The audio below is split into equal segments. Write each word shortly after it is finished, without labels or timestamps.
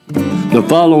The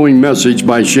following message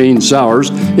by Shane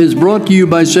Sowers is brought to you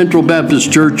by Central Baptist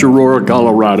Church, Aurora,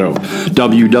 Colorado.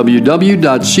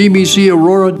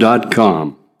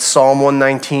 www.cbcaurora.com. Psalm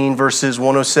 119, verses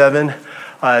 107 to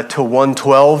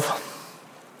 112.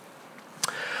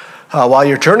 While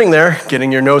you're turning there,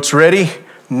 getting your notes ready,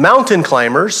 mountain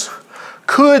climbers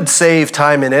could save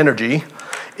time and energy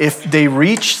if they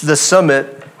reach the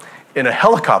summit in a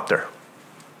helicopter.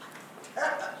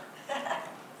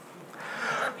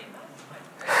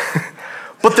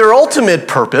 But their ultimate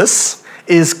purpose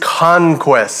is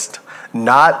conquest,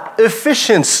 not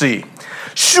efficiency.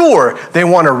 Sure, they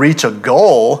want to reach a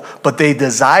goal, but they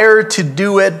desire to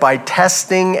do it by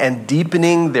testing and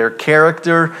deepening their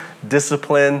character,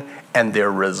 discipline, and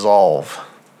their resolve.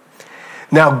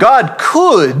 Now, God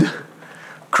could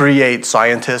create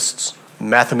scientists,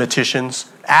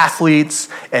 mathematicians, athletes,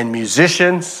 and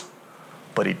musicians,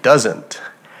 but He doesn't.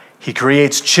 He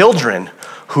creates children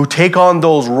who take on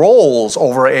those roles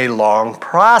over a long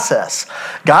process.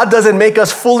 God doesn't make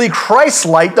us fully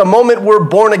Christ-like the moment we're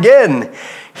born again.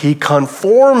 He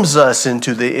conforms us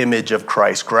into the image of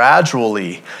Christ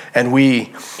gradually, and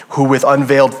we, who with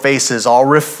unveiled faces all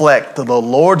reflect the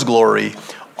Lord's glory,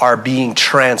 are being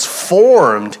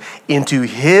transformed into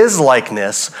His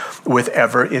likeness with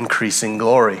ever-increasing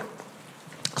glory.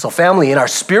 So family, in our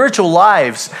spiritual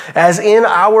lives, as in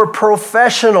our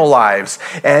professional lives,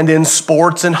 and in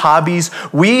sports and hobbies,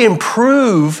 we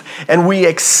improve and we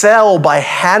excel by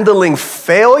handling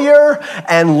failure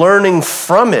and learning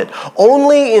from it.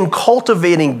 Only in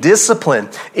cultivating discipline,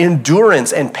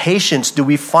 endurance, and patience do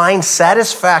we find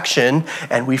satisfaction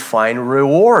and we find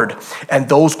reward. And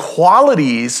those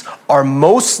qualities are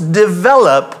most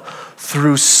developed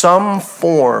through some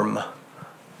form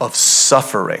of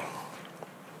suffering.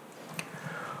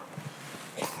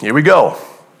 Here we go.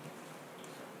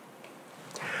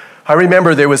 I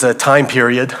remember there was a time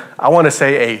period, I want to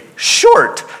say a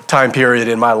short time period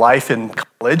in my life in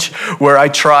college, where I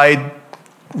tried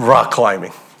rock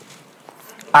climbing.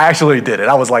 I actually did it.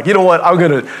 I was like, you know what, I'm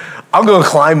gonna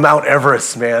climb Mount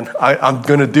Everest, man. I'm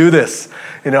gonna do this.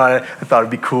 You know, I thought it'd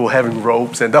be cool having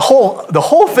ropes, and the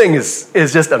whole thing is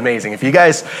just amazing. If you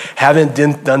guys haven't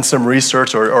done some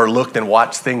research or looked and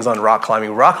watched things on rock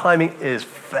climbing is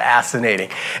fascinating,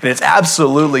 and it's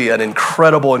absolutely an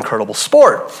incredible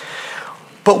sport.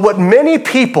 But what many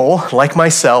people, like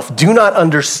myself, do not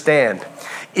understand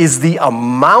is the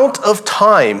amount of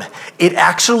time it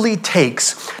actually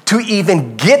takes to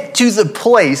even get to the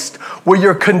place where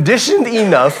you're conditioned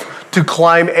enough to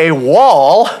climb a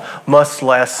wall, much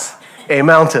less a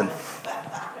mountain.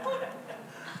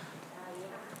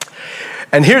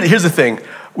 And here's the thing.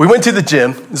 We went to the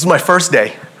gym. This is my first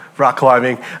day rock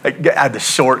climbing. I had the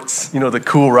shorts, the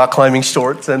cool rock climbing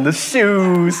shorts and the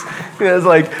shoes. I was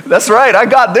like, that's right, I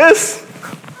got this.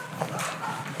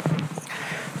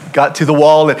 Got to the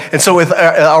wall, and so with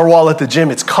our wall at the gym,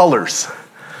 it's colors.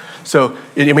 So,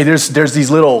 there's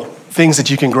these little things that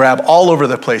you can grab all over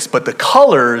the place, but the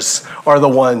colors are the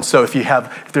ones. So if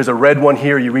there's a red one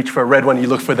here, you reach for a red one, you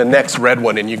look for the next red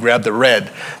one, and you grab the red.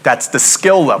 That's the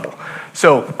skill level.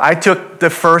 So I took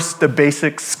the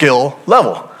basic skill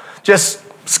level. Just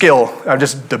skill,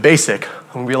 just the basic.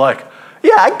 I'm gonna be like,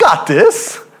 yeah, I got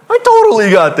this. I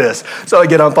totally got this. So I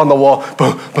get up on the wall,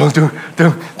 boom, boom, dunk,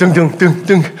 dunk, dunk, dunk, dunk,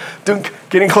 dunk, dunk,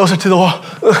 getting closer to the wall.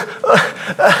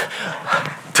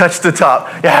 Touch the top.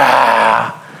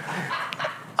 Yeah,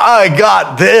 I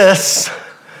got this.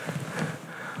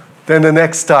 Then the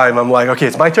next time I'm like, okay,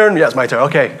 it's my turn? Yeah, it's my turn.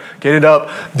 Okay, get it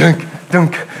up. Dunk,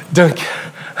 dunk, dunk.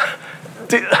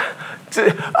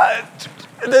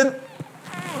 And then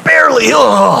barely.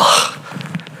 Oh.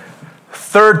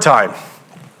 Third time.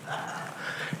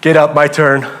 Get up, my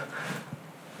turn.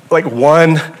 Like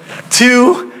 1,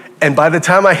 2, and by the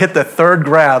time I hit the third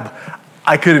grab,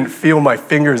 I couldn't feel my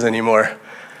fingers anymore.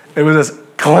 It was just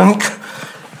clunk.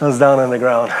 I was down on the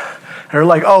ground. They're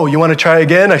like, oh, you want to try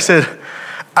again? I said,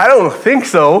 I don't think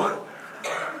so.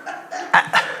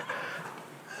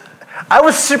 I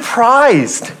was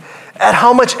surprised at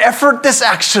how much effort this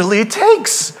actually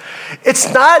takes.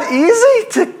 It's not easy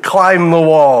to climb the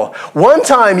wall. One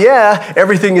time, yeah,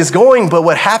 everything is going, but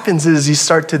what happens is you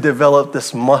start to develop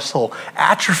this muscle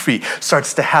atrophy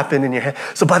starts to happen in your hand.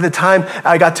 So by the time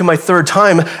I got to my third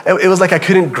time, it was like I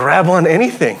couldn't grab on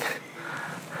anything.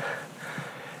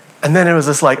 And then it was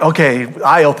just like, okay,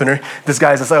 eye-opener. This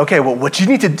guy's just like, okay, well, what you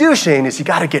need to do, Shane, is you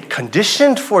got to get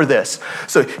conditioned for this.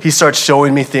 So he starts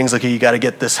showing me things like, you got to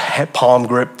get this palm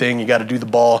grip thing. You got to do the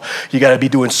ball. You got to be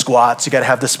doing squats. You got to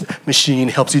have this machine,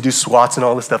 helps you do squats and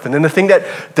all this stuff. And then the thing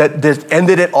that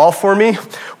ended it all for me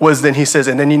was then he says,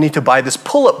 and then you need to buy this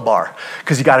pull-up bar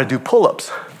because you got to do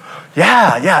pull-ups.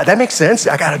 Yeah, that makes sense.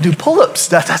 I got to do pull-ups.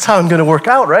 That's how I'm going to work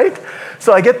out, right?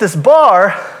 So I get this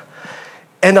bar.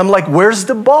 And I'm like, where's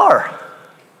the bar?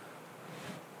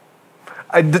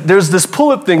 There's this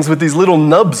pull-up things with these little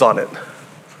nubs on it.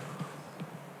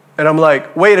 And I'm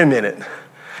like, wait a minute.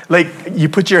 Like, you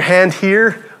put your hand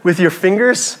here with your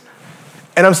fingers,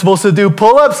 and I'm supposed to do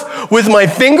pull-ups with my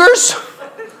fingers?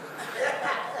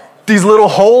 These little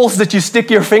holes that you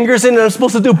stick your fingers in, and I'm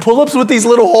supposed to do pull-ups with these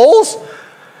little holes?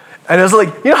 And I was like,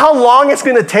 you know how long it's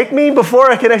going to take me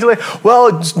before I can actually,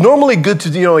 well, it's normally good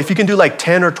to, if you can do like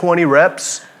 10 or 20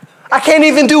 reps. I can't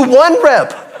even do 1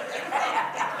 rep.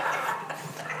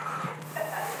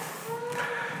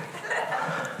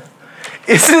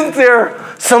 Isn't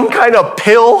there some kind of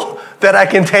pill that I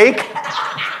can take?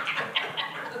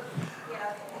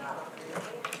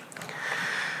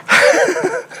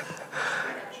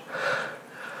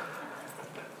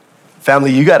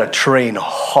 Family, you got to train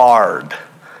hard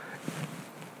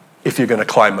if you're going to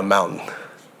climb a mountain.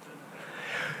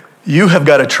 You have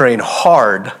got to train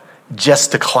hard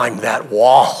just to climb that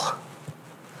wall.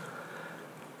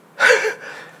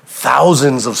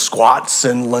 Thousands of squats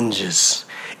and lunges.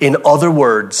 In other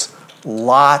words,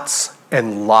 lots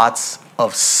and lots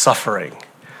of suffering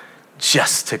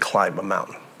just to climb a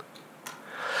mountain.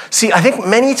 See, I think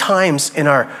many times in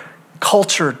our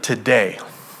culture today,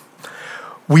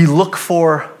 we look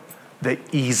for the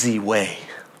easy way.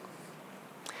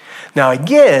 Now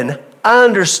again, I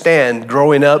understand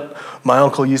growing up, my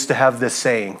uncle used to have this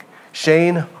saying,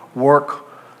 Shane, work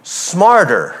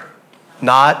smarter,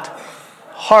 not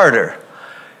harder.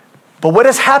 But what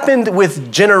has happened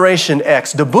with Generation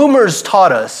X, the boomers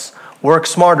taught us work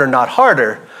smarter, not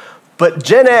harder, but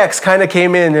Gen X kind of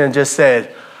came in and just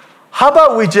said, how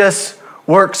about we just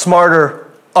work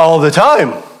smarter all the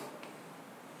time?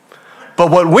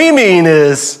 But what we mean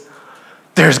is,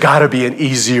 there's got to be an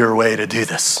easier way to do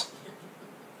this.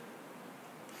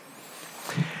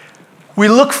 We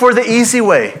look for the easy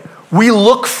way. We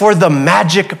look for the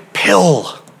magic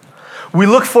pill. We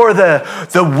look for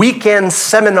the weekend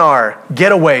seminar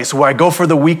getaways where I go for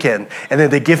the weekend and then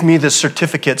they give me the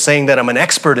certificate saying that I'm an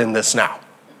expert in this now.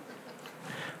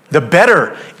 The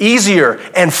better, easier,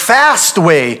 and fast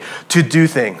way to do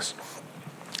things.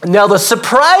 Now, the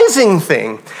surprising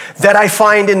thing that I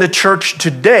find in the church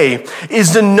today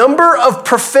is the number of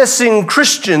professing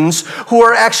Christians who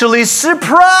are actually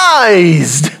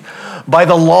surprised by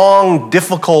the long,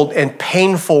 difficult, and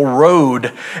painful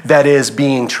road that is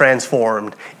being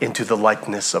transformed into the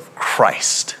likeness of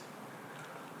Christ.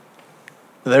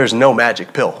 There's no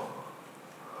magic pill.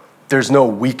 There's no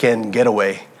weekend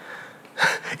getaway.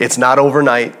 It's not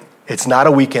overnight. It's not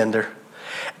a weekender.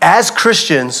 As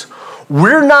Christians,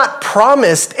 we're not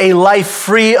promised a life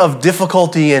free of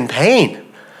difficulty and pain.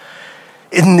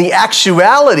 In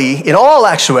all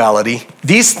actuality,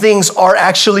 these things are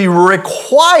actually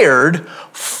required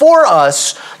for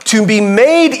us to be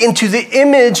made into the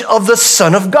image of the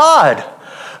Son of God.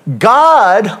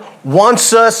 God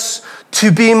wants us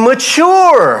to be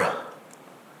mature.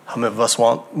 How many of us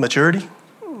want maturity?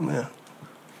 Yeah.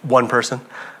 One person.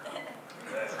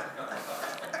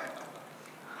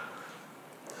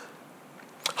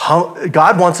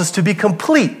 God wants us to be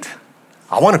complete.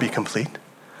 I want to be complete.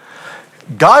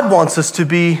 God wants us to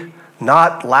be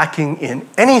not lacking in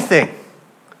anything.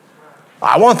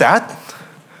 I want that.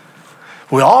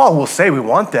 We all will say we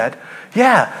want that.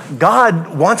 Yeah,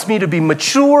 God wants me to be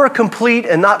mature, complete,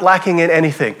 and not lacking in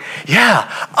anything. Yeah,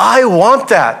 I want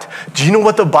that. Do you know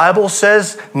what the Bible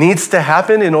says needs to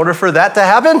happen in order for that to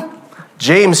happen?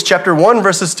 James chapter 1,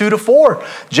 verses 2 to 4.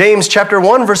 James chapter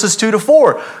 1, verses 2 to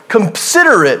 4.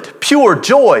 Consider it pure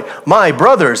joy, my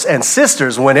brothers and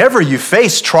sisters, whenever you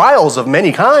face trials of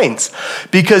many kinds,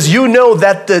 because you know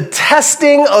that the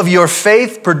testing of your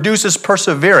faith produces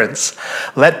perseverance.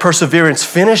 Let perseverance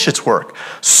finish its work,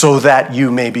 so that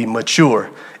you may be mature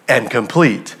and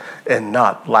complete and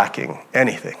not lacking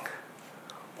anything.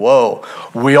 Whoa,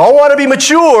 we all want to be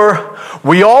mature,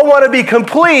 we all want to be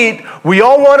complete, we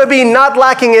all want to be not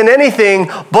lacking in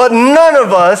anything, but none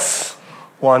of us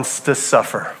wants to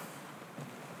suffer.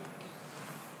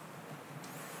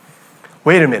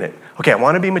 Wait a minute. Okay, I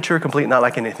want to be mature, complete, not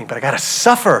lacking anything, but I got to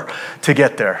suffer to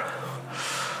get there.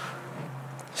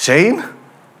 Shane,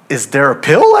 is there a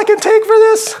pill I can take for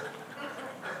this?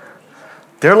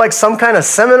 They're like some kind of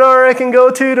seminar I can go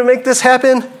to make this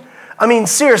happen? I mean,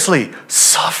 seriously,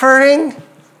 suffering?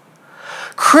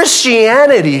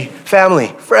 Christianity, family,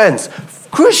 friends,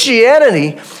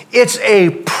 Christianity, it's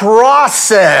a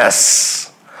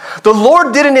process. The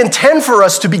Lord didn't intend for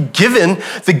us to be given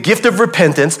the gift of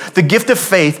repentance, the gift of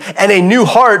faith, and a new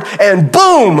heart, and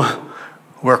boom,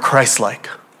 we're Christ-like.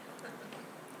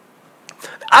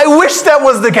 I wish that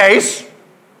was the case.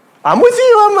 I'm with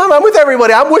you. I'm with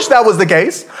everybody. I wish that was the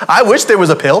case. I wish there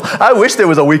was a pill. I wish there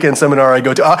was a weekend seminar I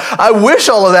go to. I wish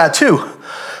all of that too.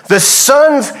 The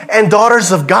sons and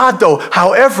daughters of God, though,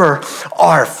 however,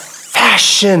 are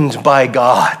fashioned by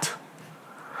God.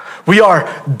 We are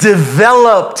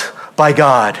developed by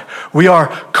God. We are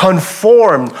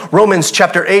conformed. Romans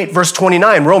chapter 8, verse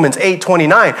 29. Romans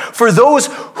 8:29. For those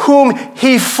whom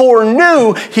he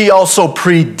foreknew, he also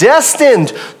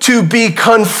predestined to be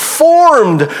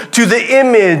conformed to the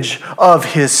image of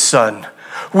his Son.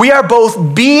 We are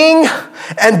both being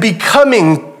and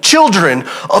becoming children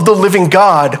of the living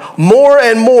God, more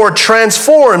and more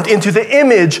transformed into the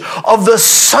image of the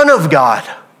Son of God.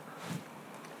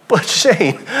 But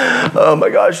Shane, oh my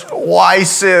gosh, why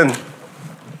sin?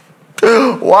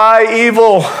 Why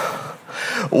evil?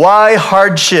 Why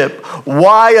hardship?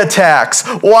 Why attacks?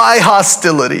 Why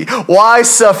hostility? Why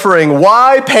suffering?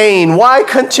 Why pain? Why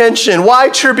contention? Why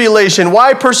tribulation?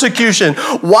 Why persecution?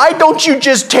 Why don't you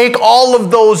just take all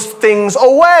of those things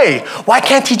away? Why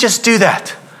can't he just do that?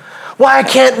 Why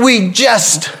can't we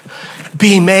just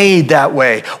be made that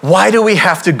way? Why do we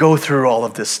have to go through all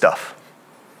of this stuff?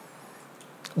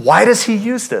 Why does he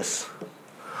use this?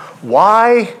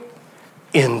 Why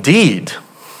indeed?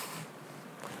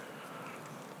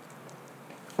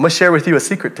 I'm going to share with you a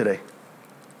secret today.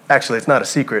 Actually, it's not a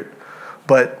secret,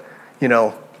 but,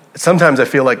 sometimes I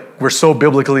feel like we're so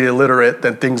biblically illiterate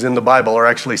that things in the Bible are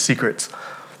actually secrets.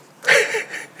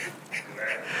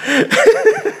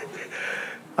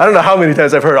 I don't know how many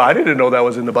times I've heard, I didn't know that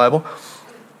was in the Bible.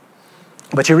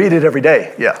 But you read it every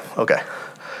day. Yeah, okay.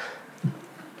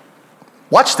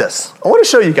 Watch this. I want to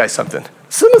show you guys something.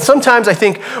 Sometimes I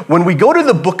think when we go to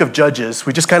the book of Judges,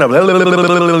 we just kind of,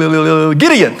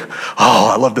 Gideon.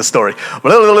 Oh, I love this story.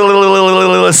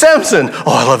 Samson.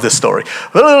 Oh, I love this story.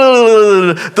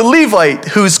 The Levite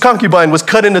whose concubine was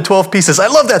cut into 12 pieces. I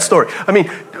love that story. I mean,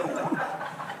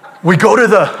 we go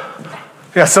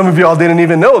to some of y'all didn't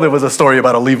even know there was a story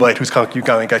about a Levite whose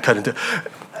concubine got cut into.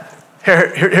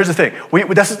 Here's the thing.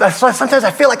 That's why sometimes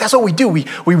I feel like that's what we do. We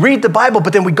read the Bible,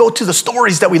 but then we go to the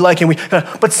stories that we like.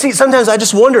 But see, sometimes I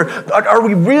just wonder, are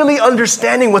we really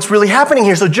understanding what's really happening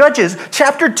here? So Judges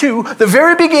chapter 2, the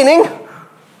very beginning,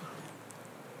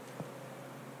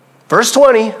 verse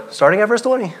 20, starting at verse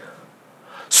 20.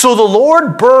 So the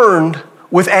Lord burned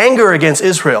with anger against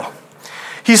Israel.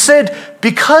 He said,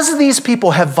 because these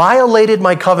people have violated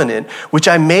my covenant, which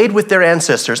I made with their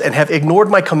ancestors, and have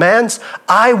ignored my commands,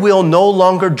 I will no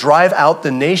longer drive out the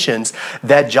nations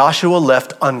that Joshua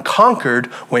left unconquered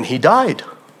when he died.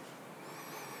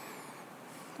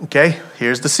 Okay,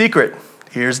 here's the secret.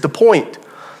 Here's the point.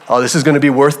 Oh, this is going to be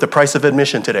worth the price of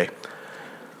admission today.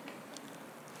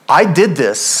 I did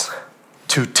this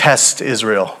to test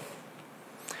Israel,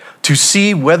 to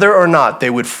see whether or not they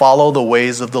would follow the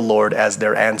ways of the Lord as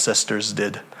their ancestors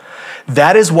did.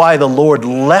 That is why the Lord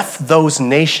left those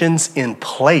nations in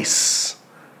place.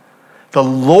 The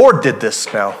Lord did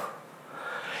this now.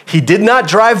 He did not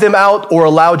drive them out or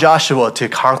allow Joshua to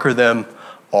conquer them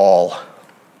all.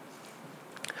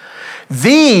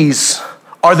 These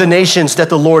are the nations that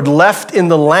the Lord left in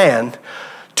the land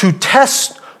to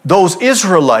test those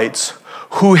Israelites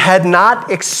who had not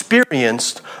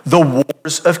experienced the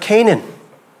wars of Canaan.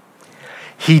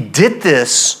 He did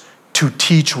this to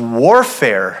teach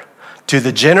warfare to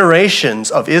the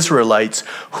generations of Israelites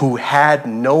who had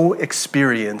no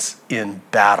experience in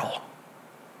battle.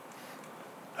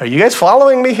 Are you guys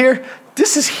following me here?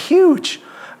 This is huge.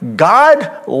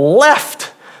 God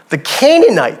left the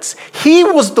Canaanites. He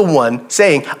was the one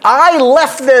saying, I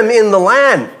left them in the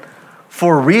land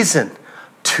for a reason,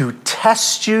 to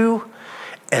test you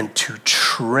and to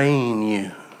train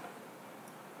you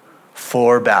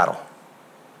for battle.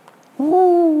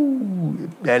 Ooh.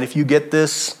 And if you get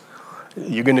this,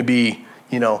 you're going to be,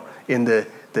 in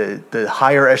the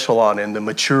higher echelon, in the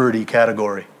maturity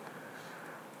category.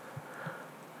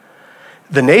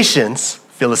 The nations,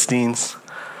 Philistines,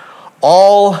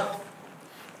 all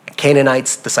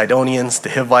Canaanites, the Sidonians, the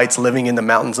Hivites living in the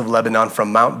mountains of Lebanon,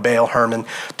 from Mount Baal Hermon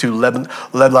to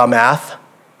Leblamath,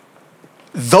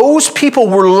 those people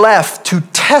were left to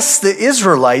test the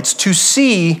Israelites to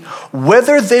see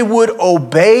whether they would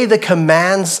obey the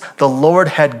commands the Lord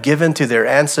had given to their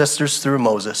ancestors through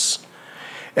Moses.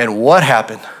 And what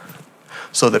happened?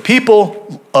 So the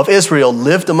people of Israel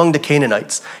lived among the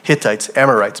Canaanites, Hittites,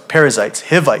 Amorites, Perizzites,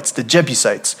 Hivites, the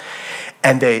Jebusites,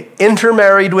 and they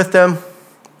intermarried with them.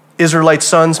 Israelite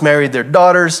sons married their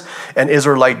daughters, and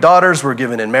Israelite daughters were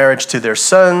given in marriage to their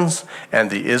sons, and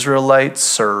the Israelites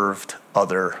served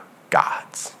other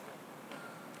gods.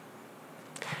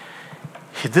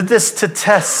 He did this to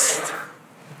test.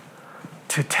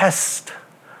 To test.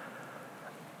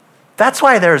 That's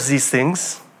why there's these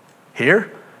things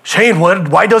here. Shane,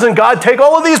 why doesn't God take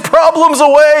all of these problems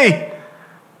away?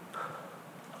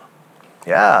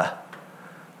 Yeah.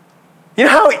 You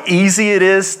know how easy it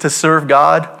is to serve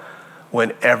God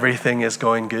when everything is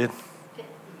going good? You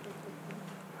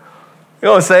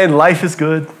know what I'm saying? Life is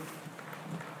good.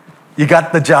 You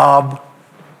got the job.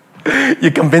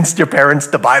 You convinced your parents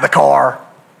to buy the car.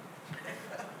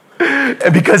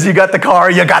 And because you got the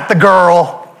car, you got the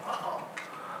girl.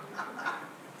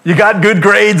 You got good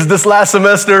grades this last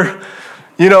semester,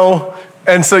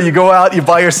 and so you go out, you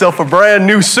buy yourself a brand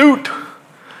new suit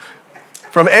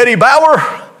from Eddie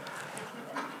Bauer.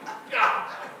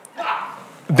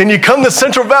 Then you come to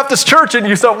Central Baptist Church and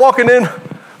you start walking in.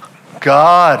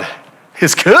 God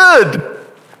is good.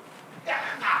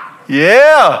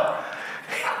 Yeah.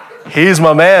 He's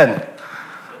my man.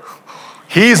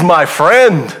 He's my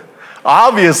friend.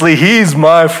 Obviously, he's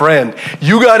my friend.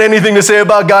 You got anything to say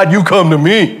about God, you come to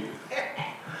me.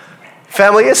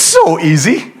 Family, it's so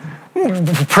easy.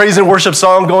 Praise and worship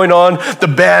song going on. The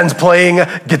band's playing.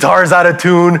 Guitar's out of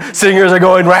tune. Singers are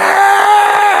going,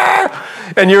 rah!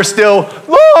 And you're still,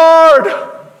 Lord,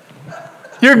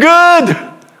 you're good.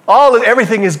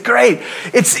 Everything is great.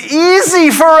 It's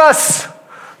easy for us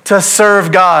to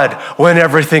serve God when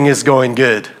everything is going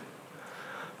good.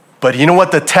 But you know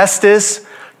what the test is?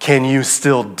 Can you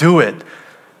still do it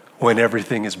when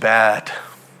everything is bad?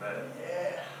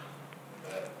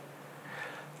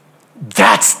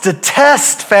 That's the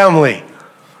test, family.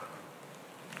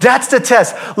 That's the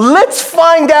test. Let's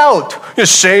find out.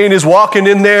 Shane is walking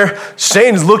in there.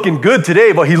 Shane is looking good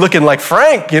today, but he's looking like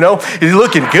Frank, He's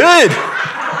looking good.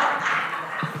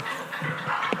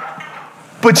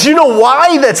 But you know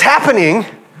why that's happening?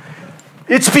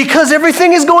 It's because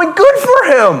everything is going good for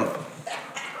him.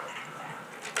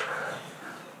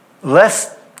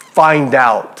 Let's find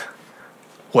out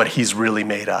what he's really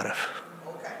made out of.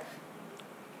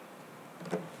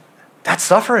 That's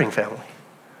suffering, family.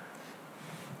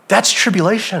 That's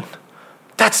tribulation.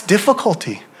 That's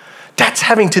difficulty. That's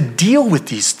having to deal with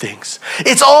these things.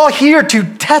 It's all here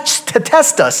to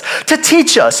test us, to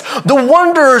teach us the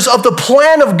wonders of the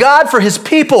plan of God for his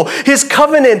people, his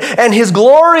covenant, and his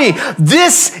glory.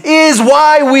 This is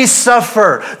why we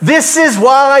suffer. This is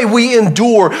why we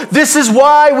endure. This is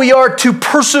why we are to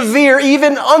persevere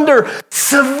even under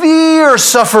severe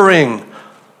suffering.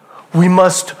 We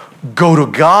must go to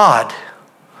God,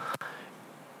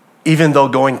 even though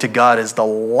going to God is the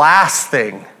last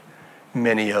thing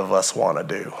many of us want to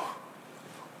do.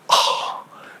 Oh,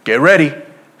 get ready.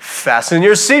 Fasten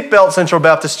your seatbelt, Central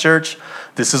Baptist Church.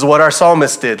 This is what our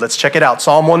psalmist did. Let's check it out.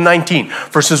 Psalm 119,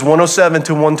 verses 107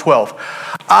 to 112.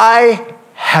 I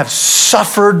have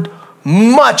suffered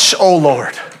much, O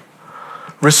Lord.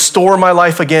 Restore my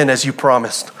life again as you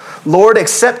promised. Lord,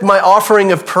 accept my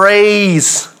offering of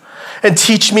praise and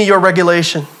teach me your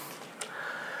regulation.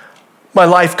 My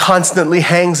life constantly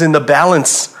hangs in the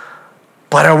balance,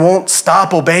 but I won't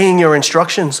stop obeying your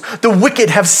instructions. The wicked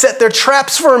have set their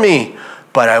traps for me,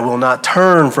 but I will not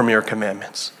turn from your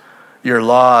commandments. Your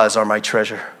laws are my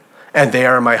treasure, and they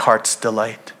are my heart's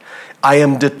delight. I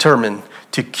am determined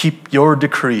to keep your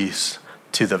decrees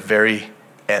to the very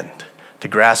end. The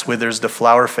grass withers, the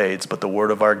flower fades, but the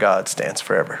word of our God stands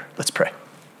forever. Let's pray.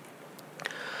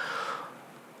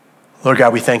 Lord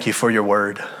God, we thank you for your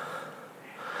word.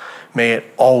 May it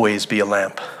always be a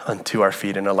lamp unto our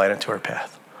feet and a light unto our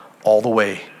path, all the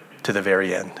way to the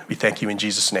very end. We thank you in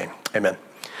Jesus' name. Amen.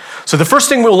 So the first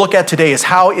thing we'll look at today is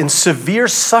how in severe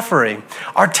suffering,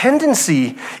 our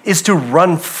tendency is to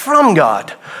run from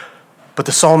God. But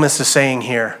the psalmist is saying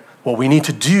here, what we need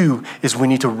to do is we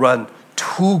need to run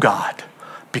to God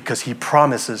because he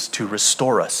promises to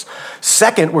restore us.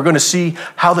 Second, we're going to see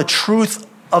how the truth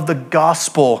of the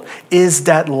gospel is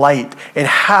that light and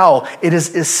how it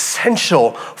is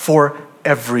essential for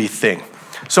everything.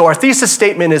 So our thesis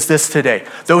statement is this today.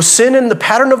 Though sin and the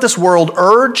pattern of this world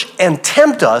urge and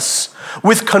tempt us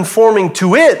with conforming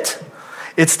to it,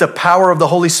 It's the power of the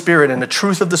Holy Spirit and the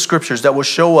truth of the Scriptures that will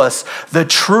show us the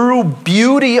true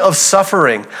beauty of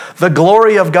suffering, the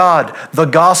glory of God, the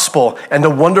gospel, and the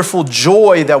wonderful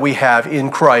joy that we have in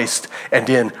Christ and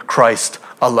in Christ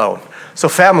alone. So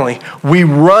family, we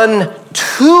run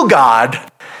to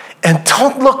God and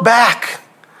don't look back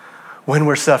when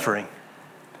we're suffering.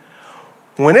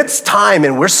 When it's time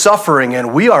and we're suffering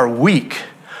and we are weak,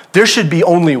 there should be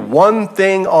only one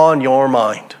thing on your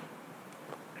mind.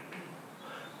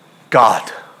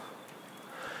 God.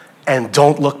 And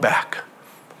don't look back.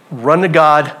 Run to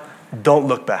God, don't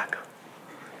look back.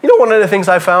 You know one of the things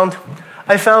I found?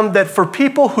 I found that for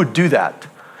people who do that,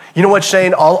 you know what,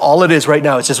 Shane? All it is right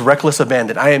now is just reckless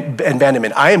abandonment.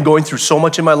 I am going through so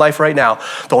much in my life right now.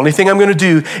 The only thing I'm going to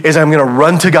do is I'm going to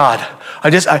run to God.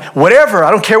 Whatever,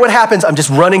 I don't care what happens, I'm just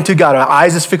running to God. My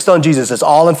eyes is fixed on Jesus. That's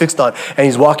all I'm fixed on. And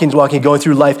he's walking, going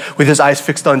through life with his eyes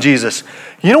fixed on Jesus.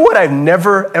 You know what I've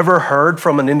never, ever heard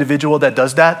from an individual that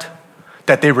does that?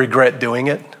 That they regret doing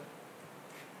it?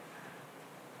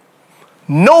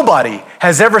 Nobody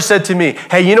has ever said to me,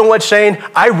 hey, you know what, Shane?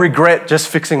 I regret just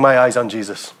fixing my eyes on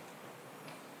Jesus.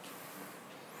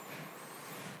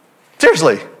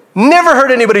 Seriously, never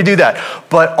heard anybody do that.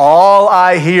 But all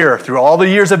I hear through all the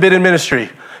years I've been in ministry,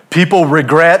 people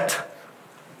regret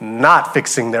not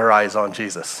fixing their eyes on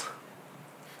Jesus.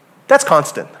 That's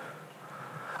constant.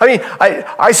 I mean,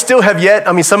 I still have yet,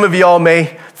 some of y'all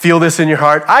may feel this in your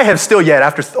heart. I have still yet,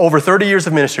 after over 30 years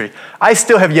of ministry, I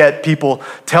still have yet people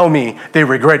tell me they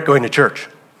regret going to church.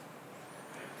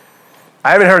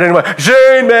 I haven't heard anyone,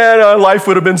 Shane, man, life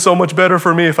would have been so much better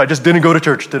for me if I just didn't go to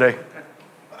church today.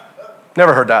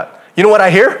 Never heard that. You know what I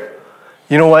hear?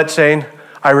 You know what, Shane?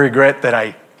 I regret that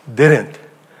I didn't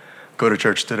go to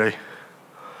church today.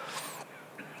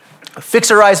 Fix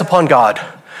your eyes upon God.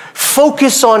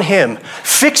 Focus on him.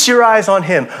 Fix your eyes on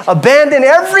him. Abandon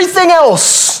everything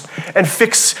else and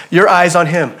fix your eyes on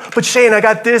him. But Shane, I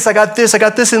got this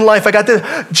in life, I got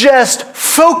this. Just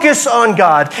focus on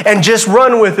God and just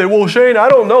run with it. Well, Shane, I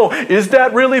don't know. Is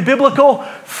that really biblical?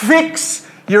 Fix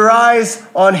your eyes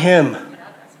on him.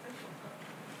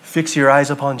 Fix your eyes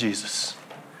upon Jesus.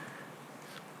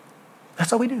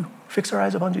 That's all we do. Fix our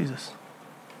eyes upon Jesus.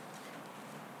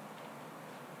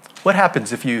 What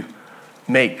happens if you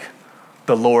make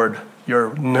the Lord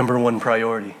your number one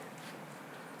priority?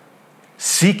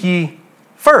 Seek ye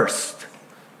first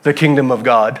the kingdom of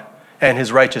God and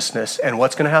his righteousness. And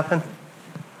what's going to happen?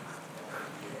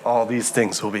 All these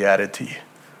things will be added to you.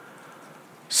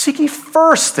 Seek ye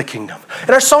first the kingdom.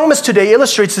 And our psalmist today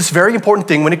illustrates this very important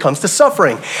thing when it comes to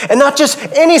suffering. And not just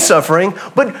any suffering,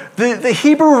 but the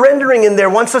Hebrew rendering in there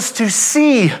wants us to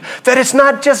see that it's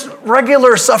not just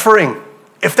regular suffering,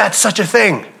 if that's such a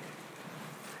thing.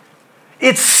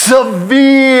 It's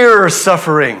severe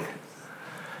suffering.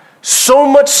 So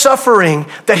much suffering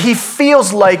that he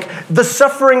feels like the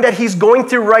suffering that he's going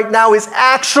through right now is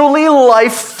actually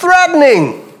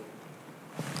life-threatening.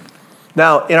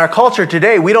 Now, in our culture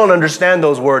today, we don't understand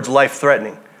those words,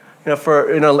 life-threatening.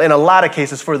 In a lot of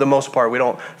cases, for the most part, we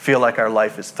don't feel like our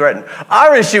life is threatened.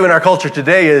 Our issue in our culture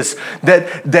today is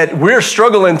that we're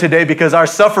struggling today because our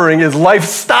suffering is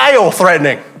lifestyle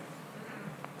threatening.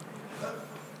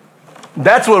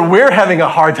 That's what we're having a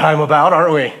hard time about,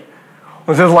 aren't we?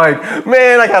 It's just like,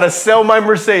 man, I got to sell my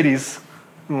Mercedes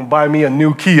and buy me a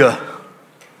new Kia.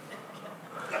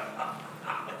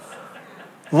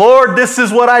 Lord, this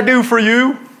is what I do for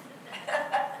you.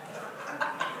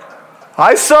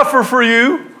 I suffer for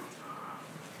you.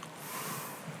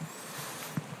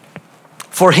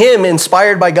 For him,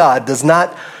 inspired by God, does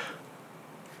not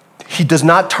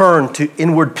turn to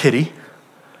inward pity.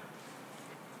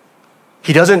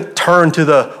 He doesn't turn to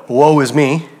the woe is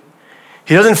me.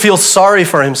 He doesn't feel sorry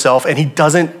for himself, and he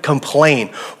doesn't complain.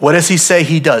 What does he say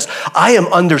he does? I am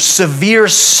under severe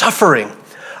suffering.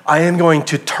 I am going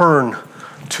to turn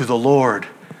to the Lord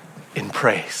in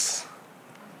praise.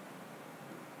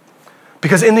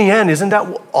 Because in the end, isn't that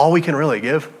all we can really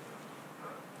give?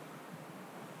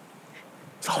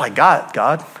 It's all I got,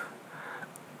 God.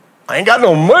 I ain't got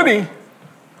no money.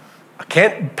 I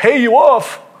can't pay you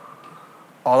off.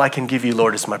 All I can give you,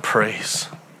 Lord, is my praise.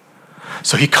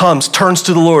 So he comes, turns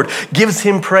to the Lord, gives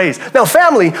him praise. Now,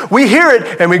 family, we hear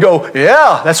it and we go,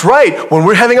 yeah, that's right. When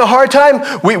we're having a hard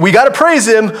time, we got to praise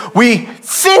him. We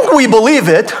think we believe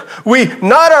it. We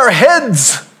nod our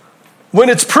heads when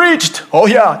it's preached. Oh,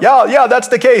 yeah, that's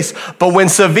the case. But when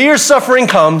severe suffering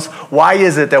comes, why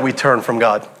is it that we turn from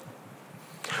God?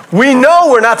 We know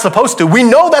we're not supposed to. We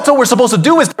know that's what we're supposed to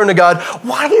do is turn to God.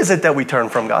 Why is it that we turn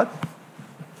from God?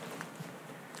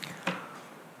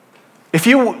 If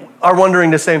you are wondering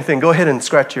the same thing, go ahead and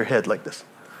scratch your head like this.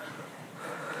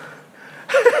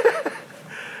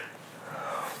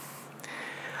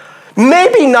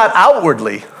 Maybe not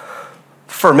outwardly.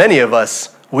 For many of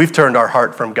us, we've turned our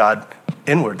heart from God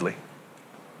inwardly.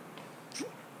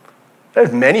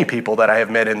 There's many people that I have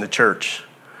met in the church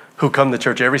who come to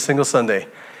church every single Sunday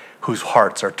whose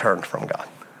hearts are turned from God.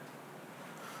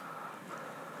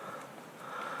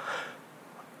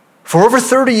 For over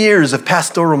 30 years of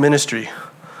pastoral ministry,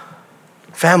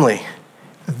 family,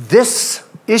 this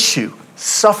issue,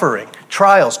 suffering,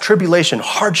 trials, tribulation,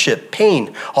 hardship,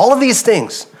 pain, all of these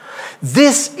things,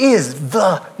 this is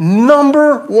the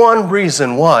number one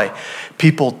reason why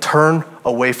people turn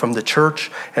away from the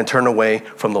church and turn away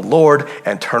from the Lord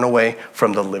and turn away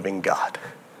from the living God.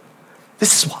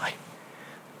 This is why.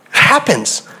 It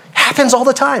happens all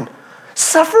the time.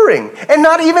 Suffering, and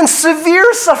not even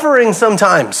severe suffering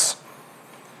sometimes.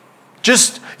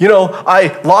 Just,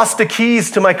 I lost the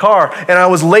keys to my car and I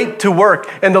was late to work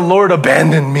and the Lord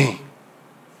abandoned me.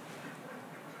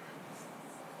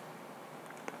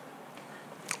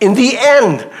 In the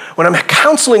end, when I'm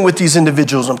counseling with these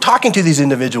individuals, I'm talking to these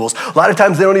individuals, a lot of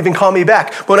times they don't even call me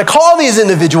back. But when I call these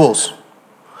individuals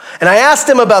and I ask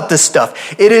them about this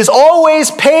stuff, it is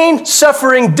always pain,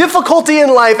 suffering, difficulty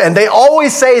in life, and they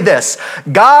always say this: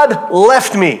 God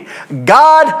left me.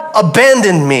 God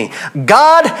abandoned me.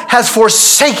 God has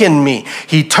forsaken me.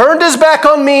 He turned his back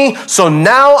on me, so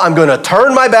now I'm going to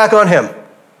turn my back on him.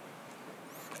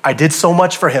 I did so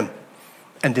much for him,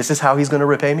 and this is how he's going to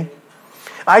repay me?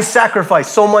 I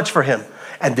sacrificed so much for him,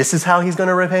 and this is how he's going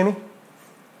to repay me?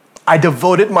 I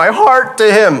devoted my heart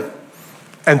to him,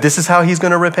 and this is how he's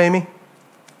going to repay me?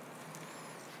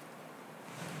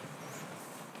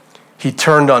 He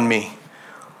turned on me,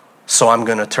 so I'm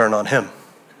going to turn on him.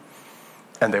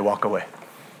 And they walk away.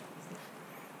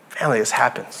 Family, this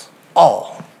happens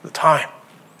all the time.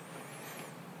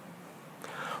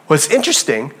 Well, it's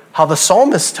interesting how the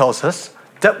psalmist tells us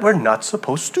that we're not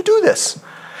supposed to do this.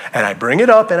 And I bring it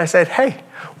up and I said, hey,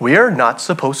 we are not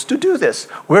supposed to do this.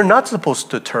 We're not supposed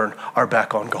to turn our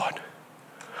back on God.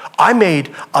 I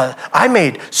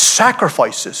made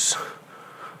sacrifices.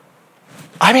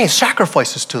 I made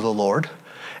sacrifices to the Lord,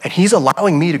 and he's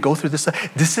allowing me to go through this.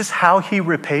 This is how he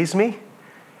repays me.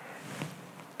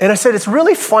 And I said, it's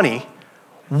really funny.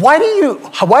 Why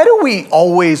do we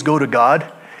always go to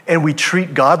God and we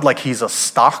treat God like he's a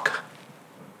stock?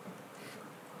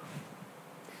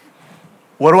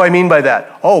 What do I mean by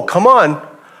that? Oh, come on.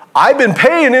 I've been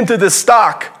paying into this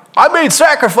stock. I made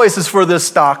sacrifices for this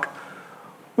stock.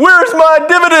 Where's my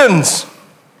dividends?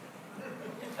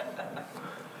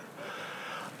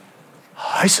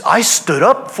 I stood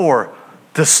up for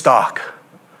the stock.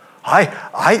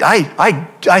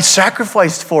 I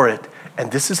sacrificed for it.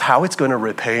 And this is how it's going to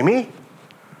repay me?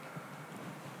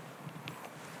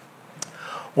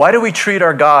 Why do we treat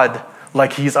our God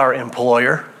like he's our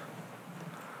employer?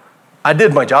 I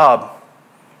did my job.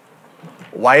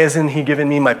 Why isn't he giving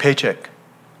me my paycheck?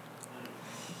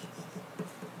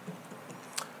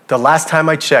 The last time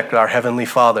I checked, our Heavenly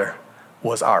Father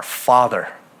was our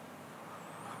Father.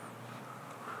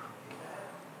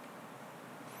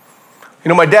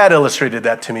 My dad illustrated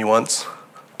that to me once.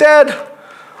 Dad,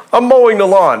 I'm mowing the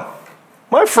lawn.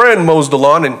 My friend mows the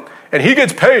lawn and he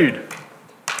gets paid.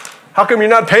 How come you're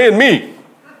not paying me?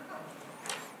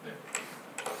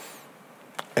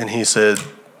 And he said,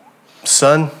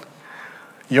 son,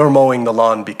 you're mowing the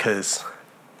lawn because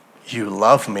you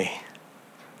love me.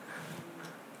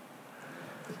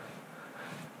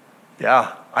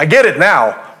 Yeah, I get it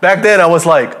now. Back then I was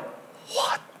like,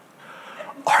 what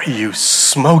are you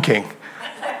smoking?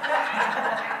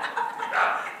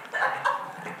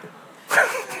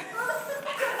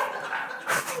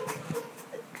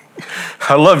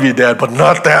 I love you, Dad, but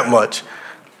not that much.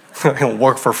 I don't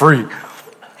work for free.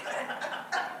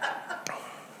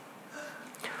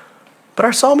 But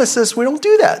our psalmist says we don't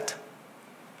do that.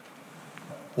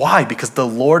 Why? Because the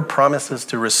Lord promises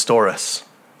to restore us.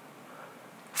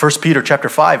 1 Peter chapter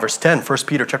 5, verse 10. 1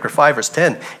 Peter chapter 5, verse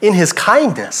 10. In his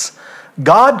kindness,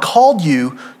 God called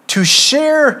you to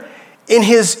share in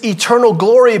his eternal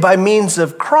glory by means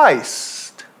of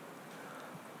Christ.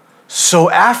 So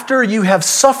after you have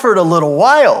suffered a little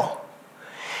while,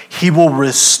 he will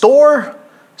restore,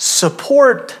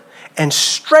 support, and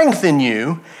strengthen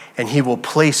you, and he will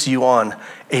place you on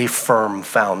a firm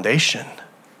foundation.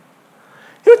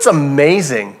 It's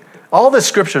amazing. All the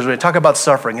scriptures, when we talk about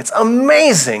suffering, it's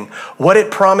amazing what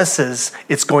it promises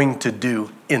it's going to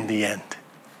do in the end.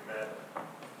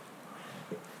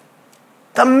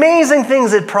 The amazing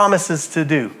things it promises to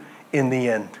do in the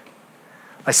end.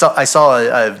 I saw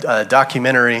a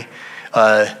documentary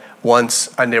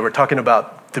once, and they were talking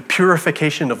about the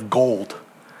purification of gold.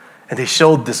 And they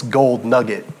showed this gold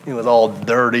nugget. It was all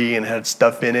dirty and had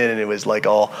stuff in it, and it was like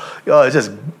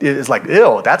it's like,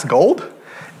 ew, that's gold?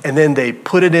 And then they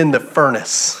put it in the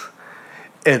furnace,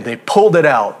 and they pulled it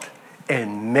out.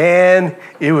 And man,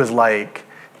 it was like,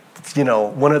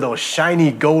 one of those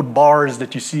shiny gold bars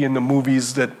that you see in the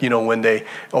movies that, when they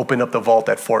open up the vault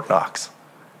at Fort Knox,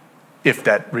 if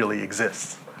that really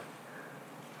exists.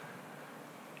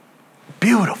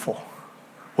 Beautiful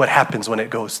what happens when it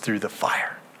goes through the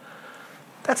fire.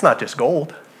 That's not just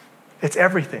gold. It's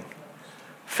everything.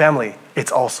 Family,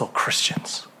 it's also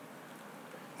Christians.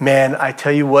 Man, I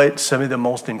tell you what, some of the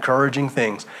most encouraging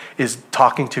things is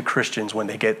talking to Christians when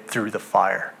they get through the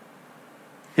fire.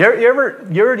 You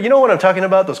know what I'm talking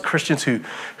about? Those Christians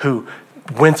who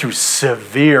went through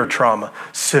severe trauma,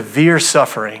 severe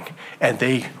suffering, and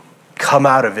they come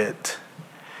out of it.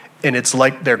 And it's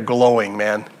like they're glowing,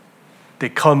 man. They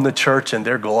come to church and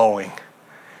they're glowing.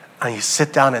 And you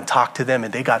sit down and talk to them,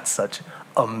 and they got such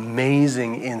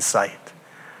amazing insight.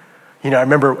 I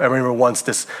remember once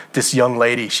this young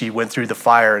lady, she went through the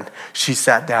fire, and she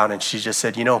sat down and she just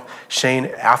said, Shane,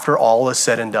 after all is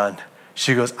said and done,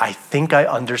 she goes, I think I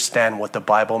understand what the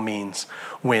Bible means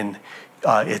when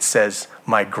it says,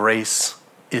 my grace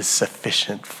is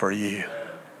sufficient for you.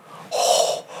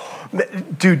 Oh,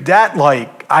 dude,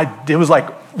 it was like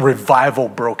revival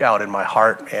broke out in my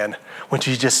heart, man, when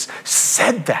she just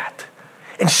said that.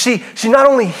 And she not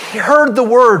only heard the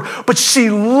word, but she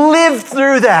lived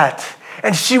through that.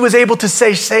 And she was able to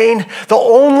say, Shane, the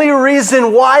only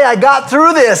reason why I got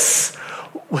through this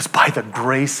was by the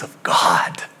grace of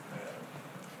God.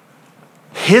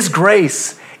 His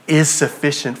grace is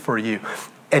sufficient for you.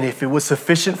 And if it was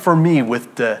sufficient for me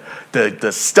with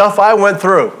the stuff I went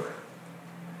through,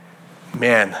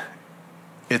 man,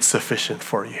 it's sufficient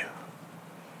for you.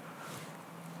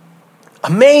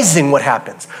 Amazing what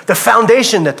happens. The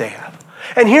foundation that they have.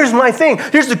 And here's my thing.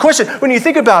 Here's the question. When you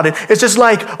think about it, it's just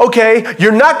like, okay,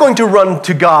 you're not going to run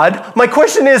to God. My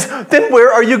question is, then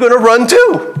where are you going to run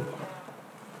to?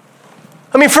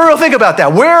 I mean, for real, think about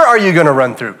that. Where are you going to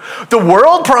run through? The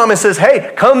world promises,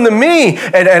 hey, come to me,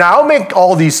 and I'll make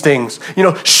all these things.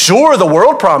 Sure, the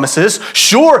world promises.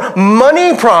 Sure,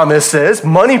 money promises.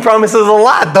 Money promises a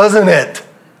lot, doesn't it?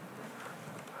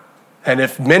 And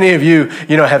if many of you,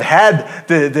 have had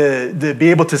the be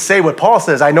able to say what Paul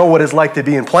says, I know what it's like to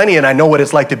be in plenty, and I know what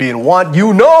it's like to be in want.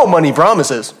 Money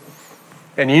promises.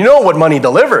 And what money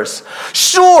delivers.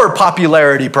 Sure,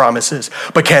 popularity promises,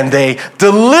 but can they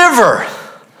deliver?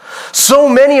 So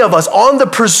many of us on the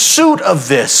pursuit of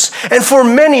this. And for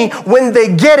many, when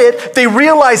they get it, they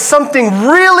realize something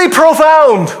really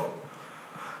profound.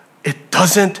 It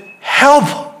doesn't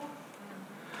help.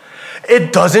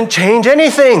 It doesn't change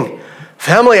anything.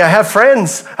 Family, I have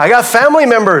friends. I got family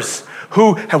members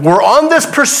who were on this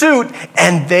pursuit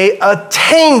and they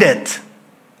attained it.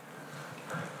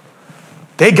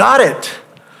 They got it.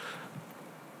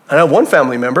 I have one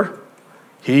family member.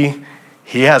 He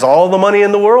has all the money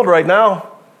in the world right now.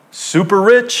 Super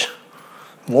rich.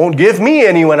 Won't give me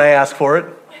any when I ask for it.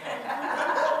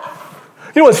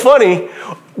 What's funny?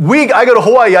 I go to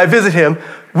Hawaii, I visit him.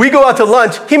 We go out to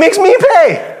lunch. He makes me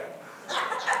pay.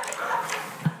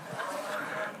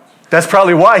 That's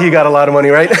probably why he got a lot of money,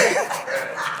 right?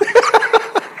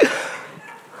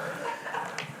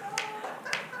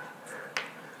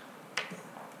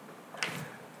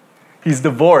 He's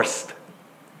divorced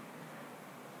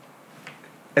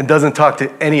and doesn't talk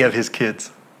to any of his kids.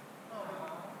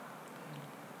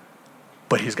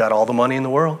 But he's got all the money in the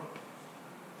world.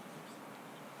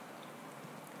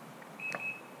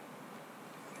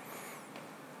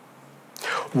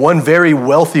 One very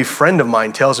wealthy friend of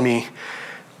mine tells me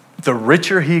the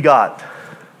richer he got,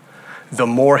 the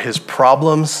more his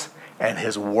problems and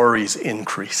his worries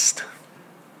increased.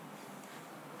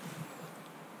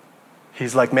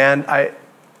 He's like, man,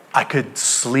 I could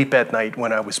sleep at night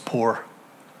when I was poor.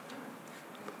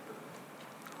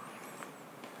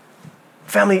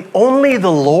 Family, only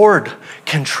the Lord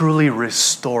can truly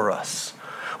restore us.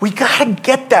 We got to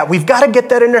get that. We've got to get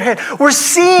that in our head. We're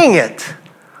seeing it.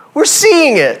 We're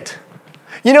seeing it.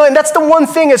 And that's the one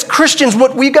thing as Christians,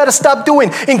 what we got to stop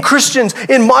doing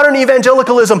in modern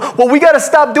evangelicalism, what we got to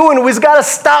stop doing is we got to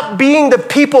stop being the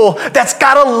people that's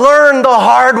got to learn the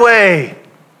hard way.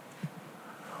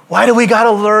 Why do we got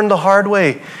to learn the hard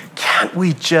way? Can't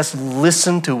we just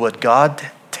listen to what God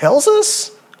tells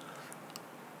us?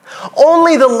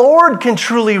 Only the Lord can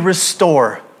truly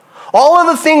restore. All of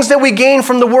the things that we gain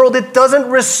from the world, it doesn't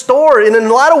restore. And in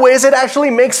a lot of ways, it actually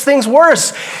makes things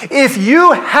worse. If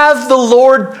you have the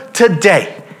Lord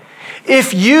today,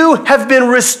 If you have been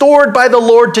restored by the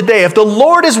Lord today, if the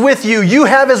Lord is with you, you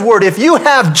have his word, if you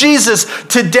have Jesus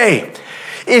today,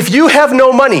 if you have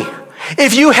no money,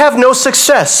 if you have no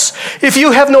success, if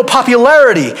you have no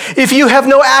popularity, if you have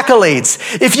no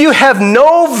accolades, if you have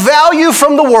no value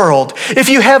from the world, if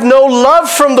you have no love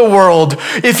from the world,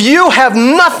 if you have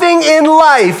nothing in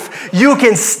life, you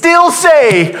can still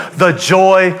say, the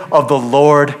joy of the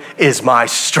Lord is my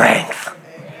strength.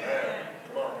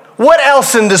 What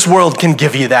else in this world can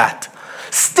give you that?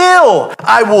 Still,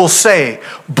 I will say,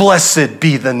 blessed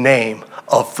be the name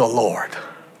of the Lord.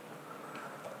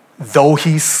 Though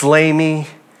he slay me,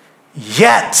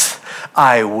 yet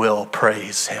I will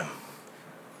praise him.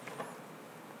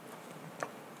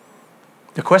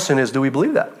 The question is, do we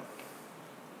believe that?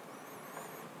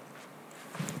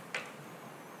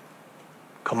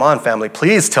 Come on, family,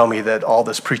 please tell me that all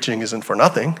this preaching isn't for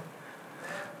nothing.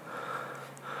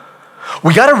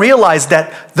 We got to realize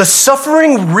that the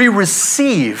suffering we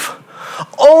receive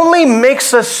only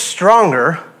makes us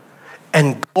stronger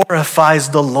and glorifies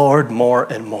the Lord more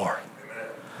and more.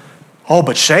 Oh,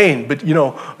 but Shane,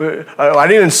 I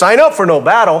didn't sign up for no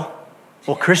battle.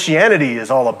 Well, Christianity is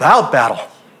all about battle.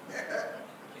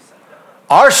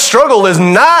 Our struggle is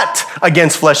not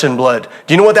against flesh and blood.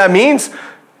 Do you know what that means?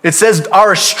 It says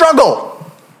our struggle.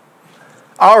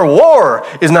 Our war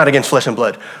is not against flesh and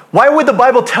blood. Why would the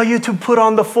Bible tell you to put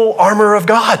on the full armor of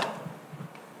God?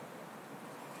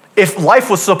 If life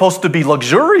was supposed to be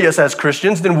luxurious as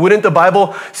Christians, then wouldn't the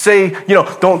Bible say,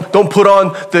 don't put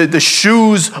on the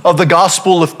shoes of the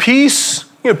gospel of peace?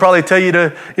 It would probably tell you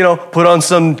to, put on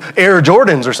some Air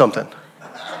Jordans or something.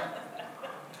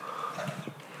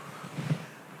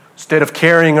 Instead of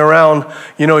carrying around,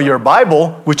 your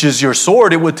Bible, which is your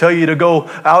sword, it would tell you to go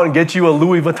out and get you a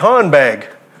Louis Vuitton bag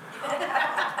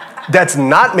that's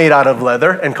not made out of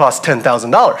leather and costs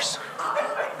 $10,000.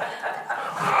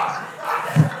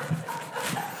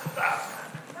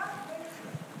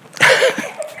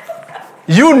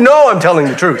 You know I'm telling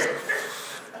the truth.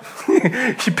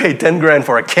 You paid 10 grand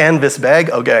for a canvas bag?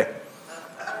 Okay.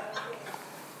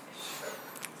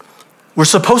 We're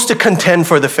supposed to contend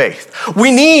for the faith.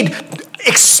 We need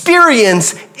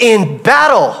experience in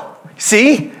battle.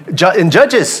 See, in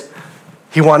Judges,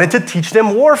 he wanted to teach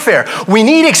them warfare. We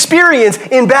need experience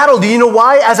in battle. Do you know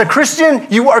why? As a Christian,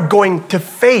 you are going to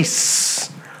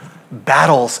face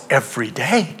battles every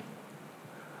day.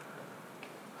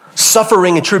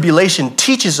 Suffering and tribulation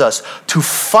teaches us to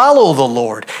follow the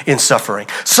Lord in suffering.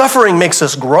 Suffering makes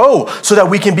us grow so that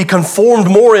we can be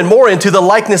conformed more and more into the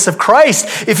likeness of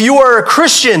Christ. If you are a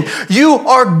Christian, you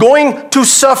are going to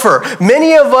suffer.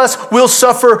 Many of us will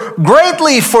suffer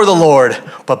greatly for the Lord,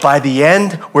 but by the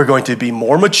end, we're going to be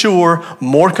more mature,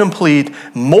 more complete,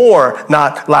 more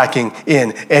not lacking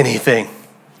in anything,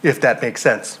 if that makes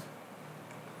sense.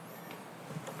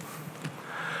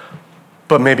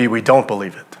 But maybe we don't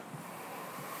believe it.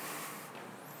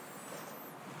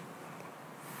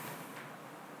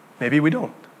 Maybe we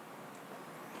don't.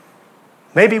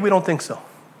 Maybe we don't think so.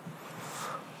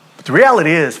 But the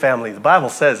reality is, family, the Bible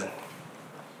says,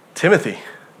 Timothy,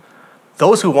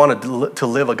 those who want to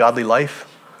live a godly life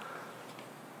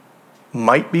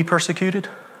might be persecuted.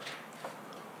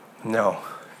 No.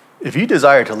 If you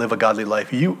desire to live a godly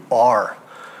life, you are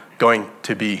going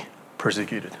to be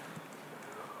persecuted.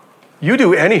 You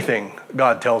do anything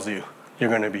God tells you,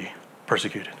 you're going to be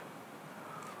persecuted.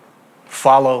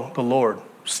 Follow the Lord.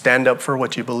 Stand up for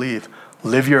what you believe.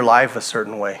 Live your life a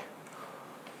certain way.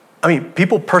 I mean,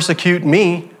 people persecute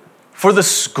me for the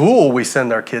school we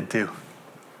send our kid to,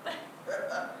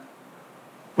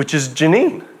 which is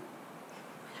Janine.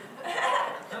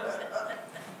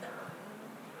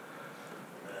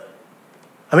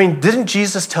 I mean, didn't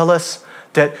Jesus tell us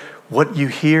that what you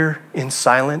hear in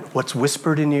silent, what's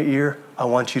whispered in your ear, I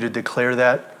want you to declare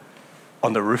that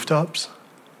on the rooftops?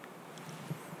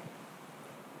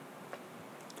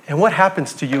 And what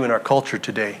happens to you in our culture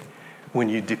today when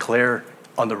you declare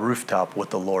on the rooftop what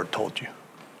the Lord told you?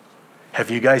 Have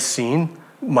you guys seen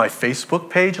my Facebook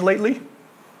page lately?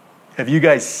 Have you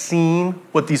guys seen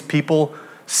what these people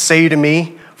say to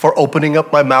me for opening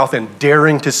up my mouth and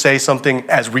daring to say something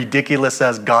as ridiculous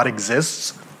as God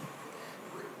exists?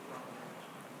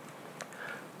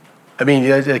 I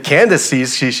mean, Candace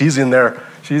sees, she's in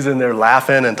there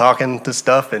laughing and talking to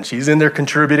stuff, and she's in there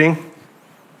contributing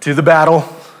to the battle.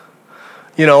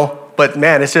 But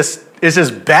man, it's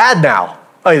just bad now.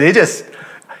 I mean,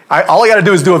 all I got to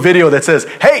do is do a video that says,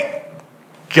 hey,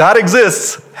 God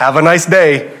exists, have a nice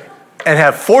day, and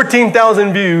have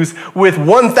 14,000 views with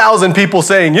 1,000 people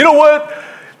saying, you know what?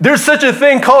 There's such a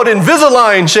thing called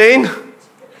Invisalign, Shane.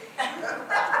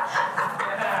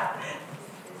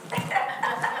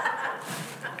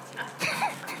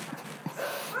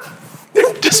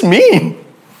 Just mean.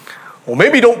 Well,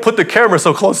 maybe don't put the camera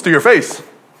so close to your face.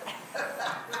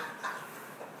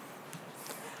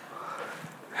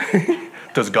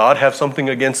 Does God have something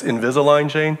against Invisalign,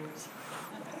 Shane?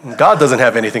 God doesn't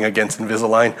have anything against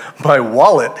Invisalign. My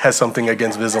wallet has something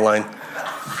against Invisalign.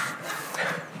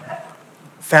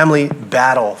 Family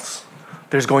battles.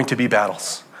 There's going to be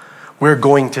battles. We're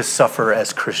going to suffer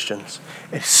as Christians,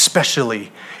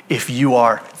 especially if you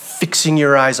are fixing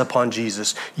your eyes upon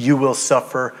Jesus. You will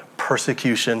suffer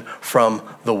persecution from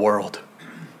the world.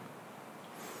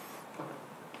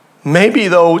 Maybe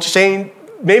though, Shane,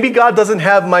 maybe God doesn't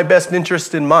have my best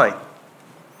interest in mind.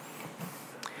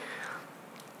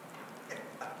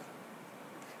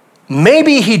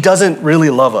 Maybe he doesn't really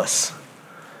love us.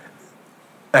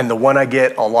 And the one I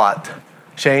get a lot,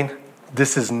 Shane,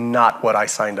 this is not what I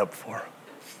signed up for.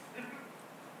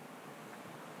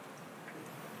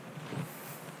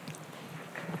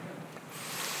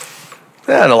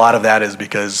 And a lot of that is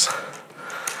because,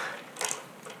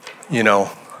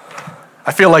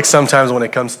 I feel like sometimes when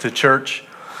it comes to church,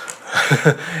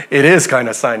 it is kind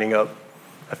of signing up.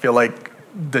 I feel like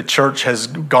the church has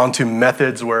gone to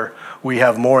methods where we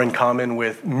have more in common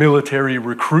with military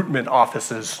recruitment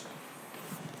offices.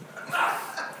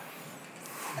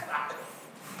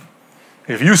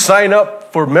 If you sign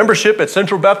up for membership at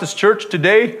Central Baptist Church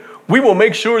today, we will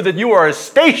make sure that you are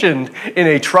stationed in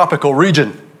a tropical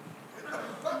region.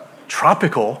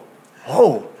 Tropical?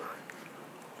 Oh.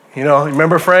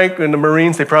 Remember Frank in the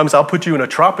Marines, they promised, I'll put you in a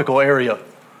tropical area.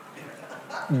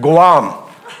 Guam.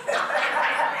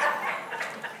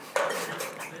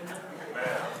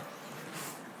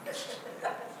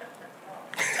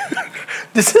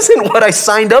 This isn't what I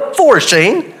signed up for,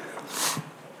 Shane.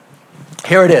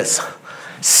 Here it is.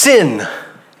 Sin.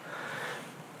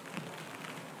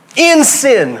 In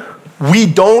sin, we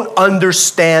don't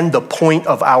understand the point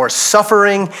of our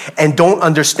suffering and don't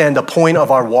understand the point of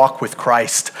our walk with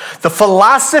Christ. The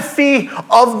philosophy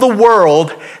of the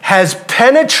world has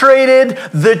penetrated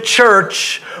the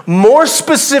church, more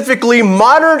specifically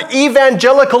modern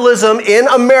evangelicalism in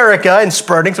America and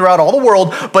spreading throughout all the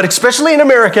world, but especially in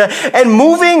America,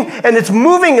 and it's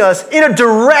moving us in a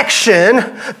direction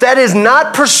that is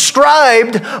not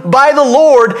prescribed by the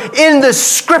Lord in the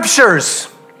scriptures.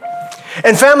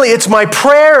 And family, it's my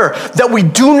prayer that we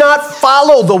do not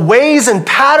follow the ways and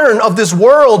pattern of this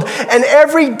world. And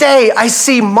every day I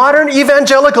see modern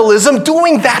evangelicalism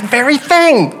doing that very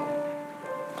thing.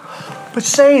 But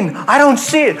Shane, I don't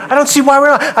see it. I don't see why we're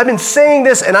not. I've been saying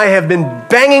this and I have been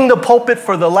banging the pulpit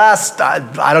for the last,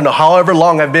 I don't know, however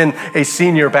long I've been a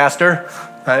senior pastor.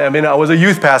 I was a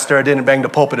youth pastor. I didn't bang the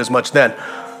pulpit as much then.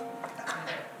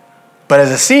 But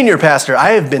as a senior pastor,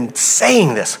 I have been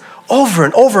saying this over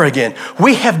and over again.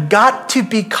 We have got to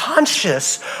be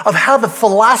conscious of how the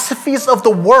philosophies of the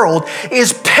world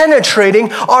is penetrating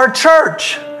our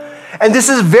church. And this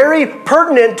is very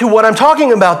pertinent to what I'm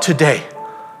talking about today.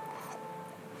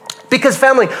 Because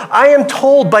family, I am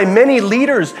told by many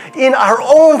leaders in our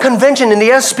own convention in the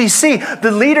SBC,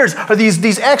 the leaders are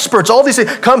these experts, all these things.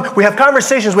 Come, we have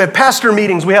conversations, we have pastor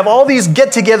meetings, we have all these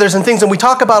get-togethers and things, and we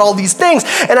talk about all these things.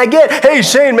 And I get, hey,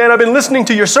 Shane, man, I've been listening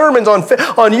to your sermons on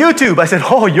YouTube. I said,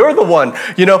 oh, you're the one,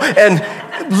 and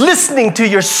listening to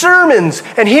your sermons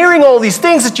and hearing all these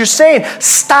things that you're saying,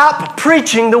 stop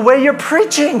preaching the way you're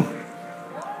preaching.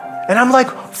 And I'm like,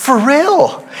 for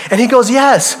real? And he goes,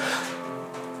 yes.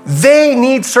 They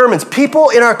need sermons. People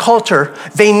in our culture,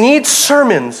 they need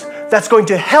sermons that's going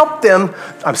to help them.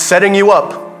 I'm setting you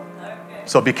up.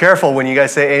 So be careful when you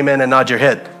guys say amen and nod your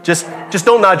head. Just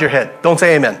don't nod your head. Don't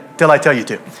say amen till I tell you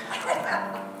to.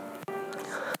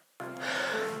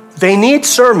 They need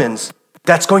sermons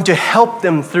that's going to help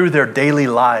them through their daily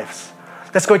lives.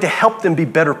 That's going to help them be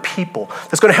better people.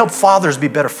 That's going to help fathers be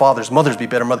better fathers, mothers be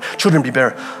better mothers, children be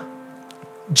better.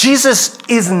 Jesus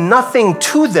is nothing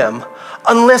to them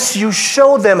unless you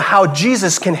show them how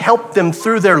Jesus can help them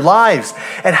through their lives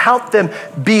and help them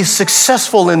be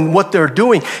successful in what they're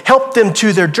doing, help them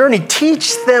to their journey,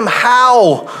 teach them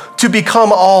how to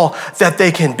become all that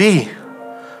they can be,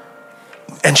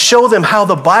 and show them how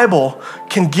the Bible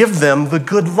can give them the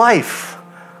good life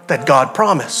that God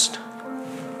promised.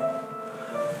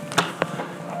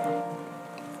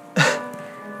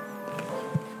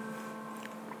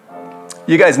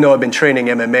 You guys know I've been training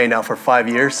MMA now for 5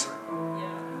 years.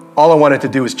 All I wanted to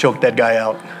do was choke that guy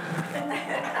out.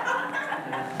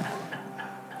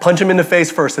 Punch him in the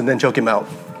face first and then choke him out.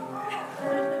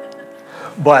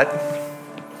 But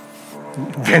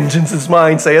vengeance is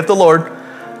mine, saith the Lord.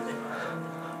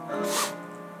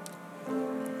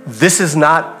 This is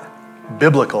not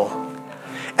biblical.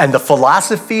 And the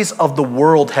philosophies of the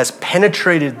world has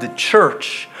penetrated the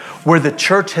church, where the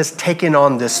church has taken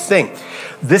on this thing.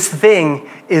 This thing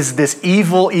is this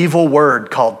evil, evil word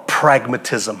called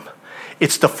pragmatism.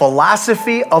 It's the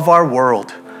philosophy of our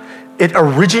world. It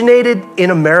originated in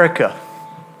America.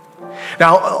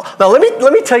 Now let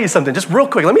me tell you something, just real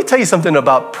quick. Let me tell you something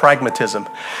about pragmatism.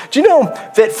 Do you know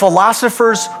that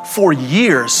philosophers for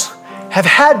years have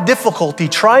had difficulty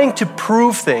trying to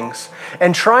prove things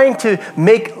and trying to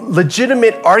make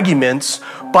legitimate arguments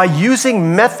by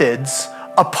using methods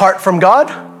apart from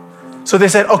God? So they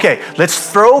said, okay,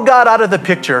 let's throw God out of the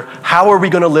picture. How are we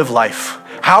going to live life?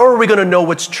 How are we going to know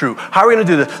what's true? How are we going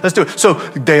to do this? Let's do it. So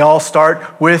they all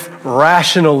start with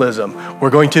rationalism.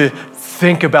 We're going to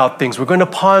think about things. We're going to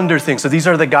ponder things. So these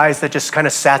are the guys that just kind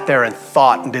of sat there and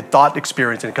thought and did thought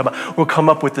experience and we'll come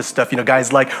up with this stuff. You know,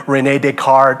 guys like René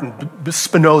Descartes and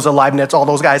Spinoza, Leibniz, all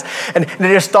those guys. And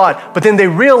they just thought, but then they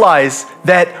realized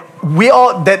that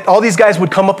all these guys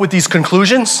would come up with these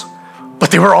conclusions,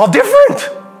 but they were all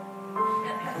different.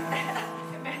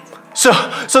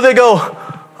 So they go,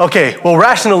 okay, well,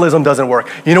 rationalism doesn't work.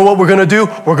 You know what we're going to do?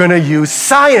 We're going to use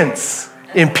science,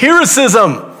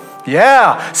 empiricism.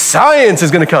 Yeah, science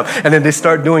is going to come. And then they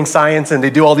start doing science and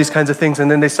they do all these kinds of things. And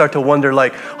then they start to wonder,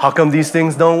 like, how come these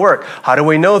things don't work? How do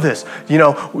we know this? You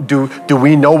know, do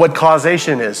we know what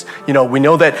causation is? You know, we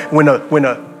know that when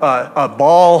a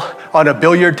ball on a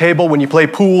billiard table, when you play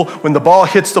pool, when the ball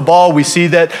hits the ball, we see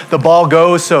that the ball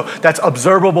goes. So that's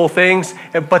observable things.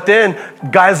 But then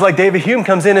guys like David Hume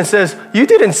comes in and says, you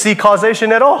didn't see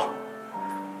causation at all.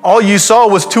 All you saw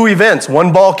was two events.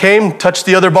 One ball came, touched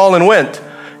the other ball and went.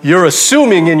 You're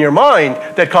assuming in your mind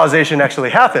that causation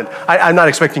actually happened. I'm not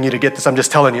expecting you to get this. I'm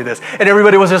just telling you this. And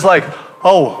everybody was just like,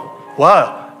 oh,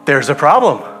 wow, there's a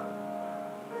problem.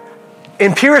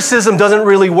 Empiricism doesn't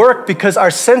really work because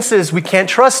our senses, we can't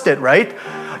trust it, right?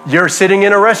 You're sitting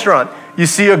in a restaurant. You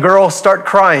see a girl start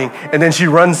crying, and then she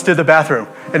runs to the bathroom.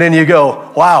 And then you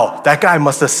go, wow, that guy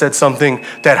must have said something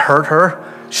that hurt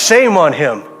her. Shame on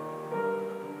him.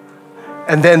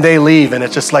 And then they leave, and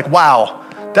it's just like, wow,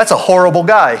 that's a horrible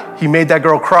guy. He made that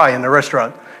girl cry in the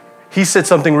restaurant. He said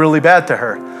something really bad to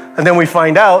her. And then we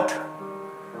find out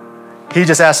he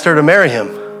just asked her to marry him.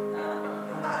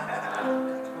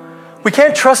 We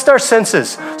can't trust our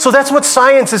senses. So that's what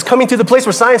science is coming to the place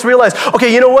where science realized,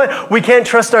 okay, you know what? We can't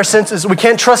trust our senses. We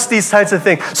can't trust these types of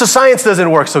things. So science doesn't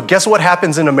work. So guess what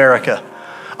happens in America?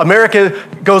 America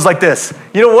goes like this.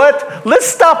 You know what? Let's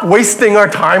stop wasting our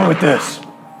time with this.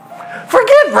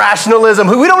 Forget rationalism.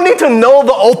 We don't need to know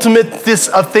the ultimate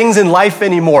of things in life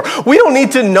anymore. We don't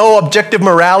need to know objective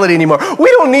morality anymore.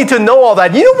 We don't need to know all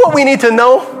that. You know what we need to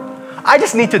know? I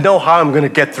just need to know how I'm going to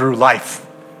get through life.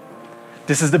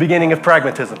 This is the beginning of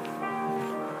pragmatism.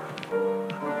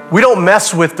 We don't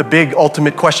mess with the big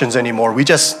ultimate questions anymore.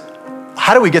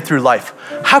 How do we get through life?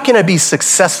 How can I be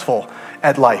successful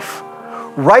at life?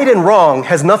 Right and wrong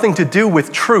has nothing to do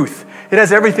with truth. It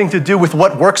has everything to do with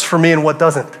what works for me and what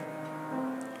doesn't.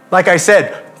 Like I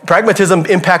said, pragmatism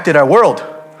impacted our world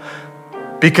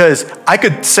because I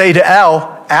could say to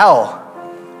Al,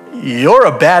 you're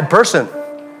a bad person.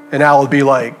 And Al would be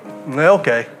like, well,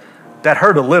 okay, that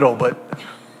hurt a little, but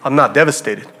I'm not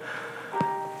devastated.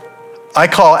 I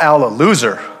call Al a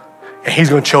loser, and he's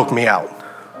going to choke me out.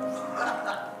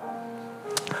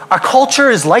 Our culture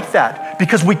is like that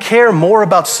because we care more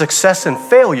about success and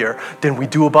failure than we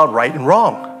do about right and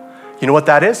wrong. You know what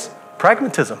that is?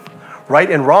 Pragmatism. Right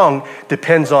and wrong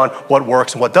depends on what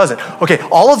works and what doesn't. Okay,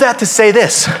 all of that to say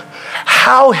this.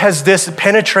 How has this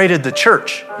penetrated the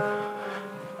church?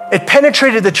 It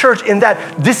penetrated the church in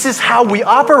that this is how we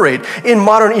operate in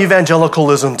modern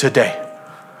evangelicalism today.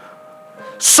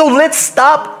 So let's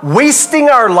stop wasting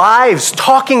our lives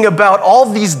talking about all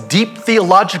these deep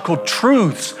theological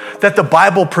truths that the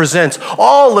Bible presents,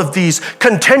 all of these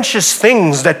contentious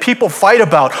things that people fight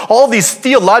about, all these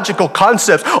theological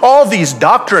concepts, all these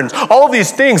doctrines, all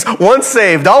these things, once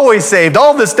saved, always saved,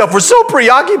 all this stuff. We're so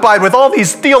preoccupied with all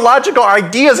these theological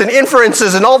ideas and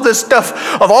inferences and all this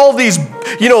stuff of all these,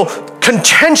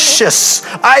 contentious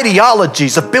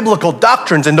ideologies of biblical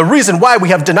doctrines, and the reason why we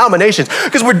have denominations,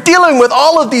 because we're dealing with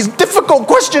all of these difficult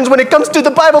questions when it comes to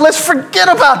the Bible. Let's forget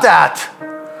about that.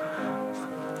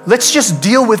 Let's just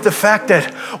deal with the fact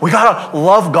that we gotta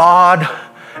love God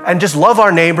and just love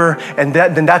our neighbor, and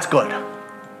then that's good.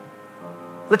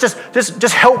 Let's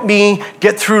just help me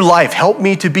get through life. Help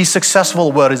me to be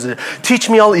successful. What is it?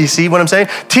 Teach me all, you see what I'm saying?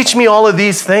 Teach me all of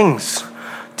these things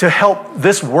to help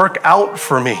this work out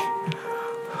for me.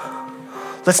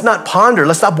 Let's not ponder.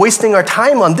 Let's stop wasting our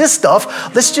time on this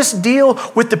stuff. Let's just deal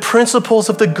with the principles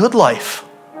of the good life.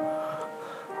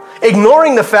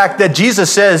 Ignoring the fact that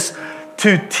Jesus says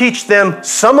to teach them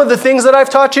some of the things that I've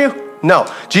taught you?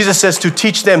 No, Jesus says to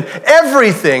teach them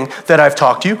everything that I've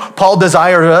taught you. Paul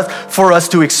desires for us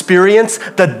to experience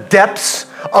the depths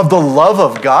of the love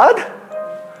of God.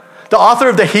 The author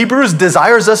of the Hebrews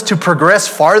desires us to progress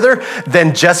farther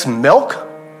than just milk.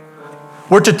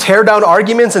 We're to tear down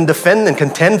arguments and defend and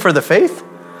contend for the faith.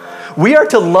 We are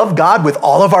to love God with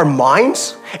all of our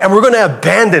minds, and we're going to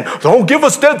abandon, don't give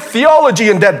us that theology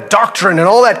and that doctrine and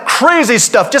all that crazy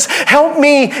stuff. Just help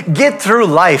me get through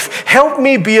life. Help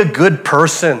me be a good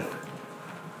person.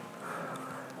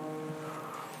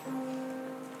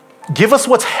 Give us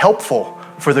what's helpful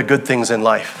for the good things in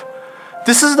life.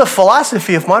 This is the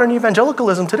philosophy of modern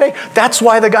evangelicalism today. That's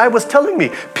why the guy was telling me,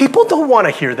 people don't want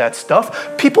to hear that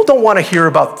stuff. People don't want to hear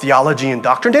about theology and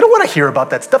doctrine. They don't want to hear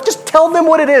about that stuff. Just tell them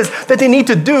what it is that they need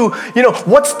to do. You know,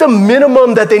 what's the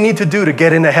minimum that they need to do to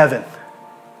get into heaven?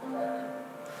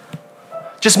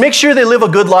 Just make sure they live a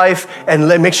good life and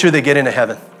make sure they get into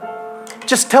heaven.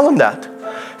 Just tell them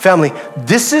that. Family,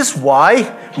 this is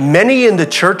why many in the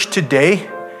church today,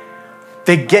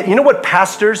 they get, you know what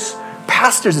pastors,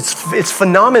 it's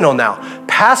phenomenal now.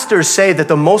 Pastors say that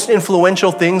the most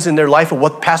influential things in their life of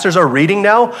what pastors are reading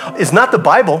now is not the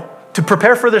Bible. To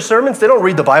prepare for their sermons, they don't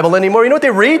read the Bible anymore. You know what they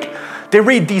read? They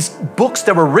read these books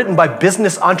that were written by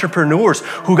business entrepreneurs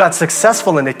who got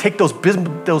successful, and they take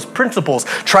those principles,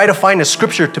 try to find a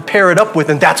scripture to pair it up with,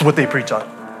 and that's what they preach on.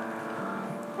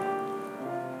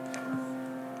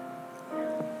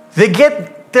 They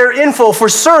get their info for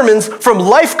sermons from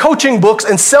life coaching books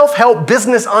and self-help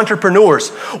business entrepreneurs.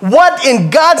 What in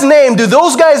God's name do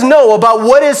those guys know about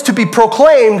what is to be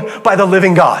proclaimed by the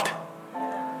living God?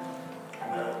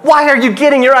 Why are you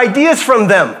getting your ideas from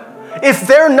them? If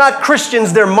they're not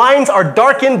Christians, their minds are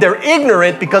darkened, they're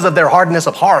ignorant because of their hardness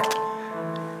of heart.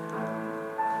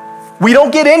 We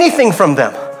don't get anything from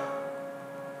them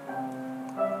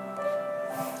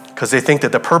because they think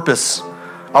that the purpose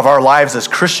of our lives as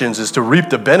Christians is to reap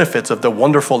the benefits of the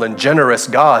wonderful and generous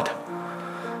God.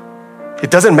 It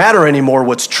doesn't matter anymore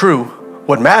what's true.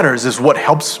 What matters is what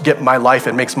helps get my life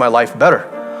and makes my life better.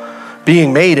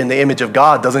 Being made in the image of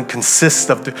God doesn't consist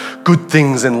of the good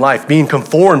things in life. Being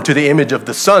conformed to the image of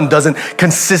the Son doesn't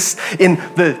consist in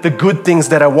the good things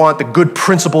that I want, the good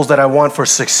principles that I want for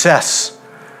success.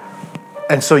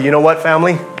 And so you know what,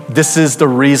 family? This is the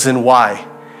reason why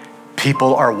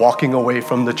people are walking away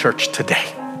from the church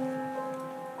today.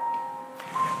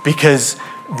 Because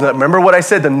remember what I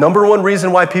said, the number one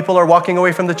reason why people are walking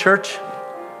away from the church?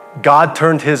 God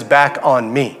turned his back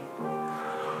on me.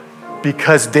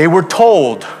 Because they were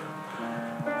told,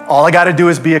 all I got to do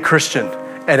is be a Christian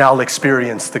and I'll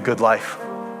experience the good life.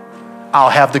 I'll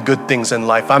have the good things in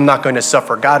life. I'm not going to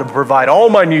suffer. God will provide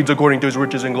all my needs according to his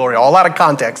riches and glory, all out of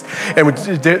context. And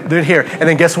they're here. And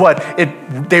then guess what?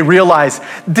 They realize,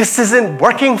 this isn't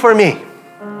working for me.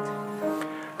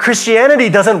 Christianity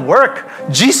doesn't work.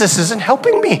 Jesus isn't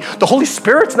helping me. The Holy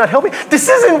Spirit's not helping. This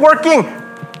isn't working.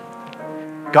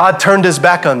 God turned his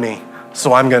back on me,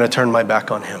 so I'm going to turn my back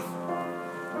on him.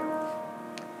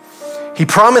 He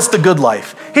promised the good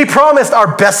life. He promised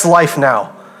our best life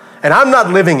now. And I'm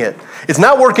not living it. It's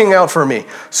not working out for me.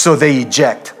 So they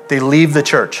eject. They leave the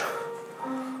church.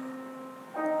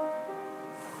 You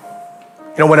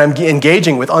know, when I'm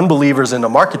engaging with unbelievers in the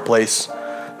marketplace,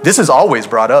 this is always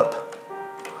brought up.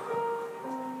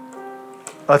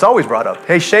 It's always brought up.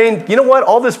 Hey, Shane, you know what?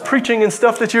 All this preaching and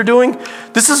stuff that you're doing,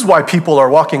 this is why people are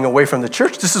walking away from the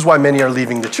church. This is why many are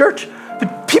leaving the church.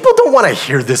 People don't want to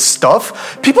hear this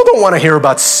stuff. People don't want to hear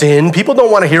about sin. People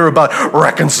don't want to hear about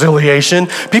reconciliation.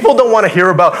 People don't want to hear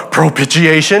about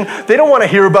propitiation. They don't want to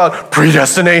hear about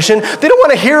predestination. They don't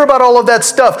want to hear about all of that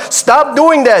stuff. Stop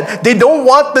doing that. They don't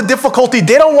want the difficulty.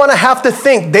 They don't want to have to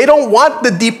think. They don't want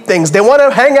the deep things. They want to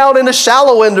hang out in the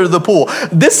shallow end of the pool.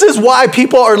 This is why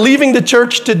people are leaving the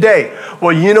church today.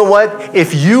 Well, you know what?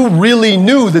 If you really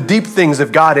knew the deep things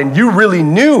of God and you really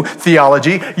knew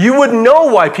theology, you would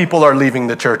know why people are leaving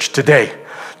the church today.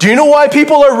 Do you know why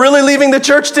people are really leaving the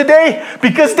church today?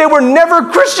 Because they were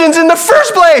never Christians in the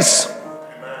first place.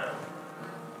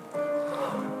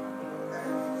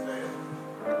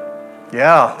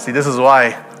 Yeah, see, this is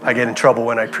why I get in trouble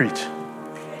when I preach.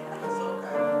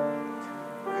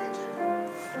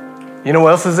 You know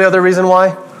what else is the other reason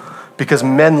why? Because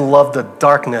men love the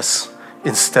darkness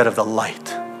instead of the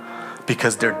light,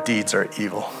 because their deeds are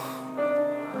evil.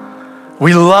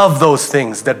 We love those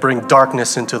things that bring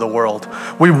darkness into the world.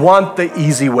 We want the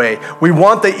easy way. We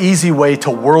want the easy way to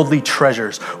worldly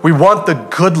treasures. We want the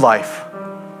good life.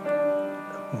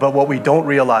 But what we don't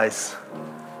realize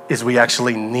is we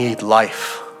actually need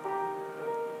life.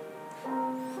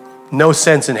 no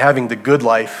sense in having the good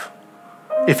life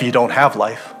if you don't have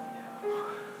life.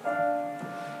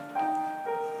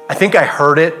 I think I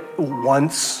heard it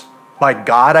once by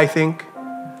God, I think.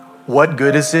 What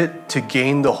good is it to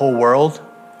gain the whole world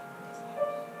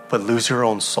but lose your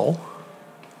own soul?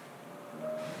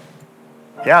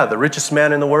 Yeah, the richest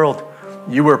man in the world.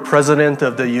 You were president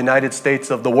of the United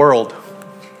States of the world.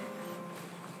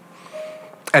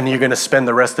 And you're going to spend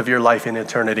the rest of your life in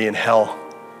eternity in hell.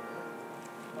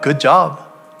 Good job.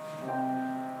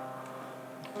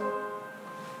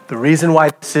 The reason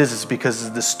why this is because of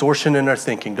the distortion in our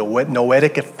thinking, the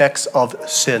noetic effects of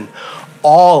sin.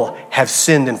 All have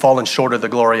sinned and fallen short of the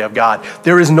glory of God.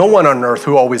 There is no one on earth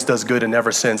who always does good and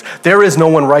never sins. There is no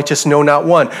one righteous, no, not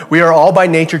one. We are all by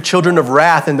nature children of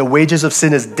wrath, and the wages of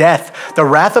sin is death. The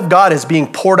wrath of God is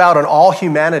being poured out on all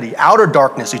humanity, outer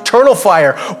darkness, eternal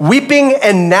fire, weeping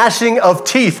and gnashing of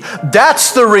teeth.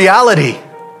 That's the reality.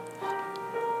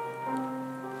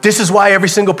 This is why every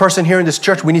single person here in this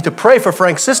church, we need to pray for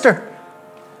Frank's sister.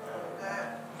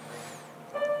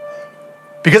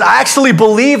 Because I actually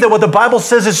believe that what the Bible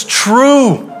says is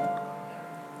true.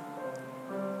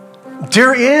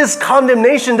 There is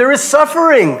condemnation, there is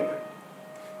suffering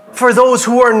for those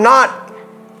who are not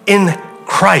in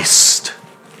Christ.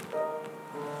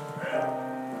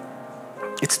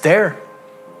 It's there.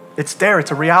 It's there.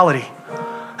 It's a reality.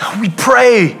 We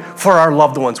pray for our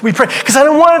loved ones. We pray because I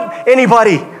don't want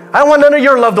anybody. I don't want none of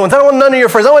your loved ones. I don't want none of your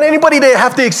friends. I don't want anybody to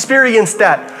have to experience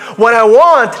that. What I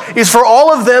want is for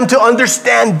all of them to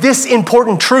understand this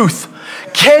important truth.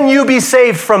 Can you be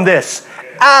saved from this?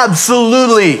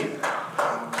 Absolutely.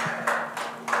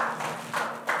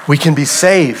 We can be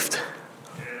saved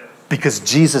because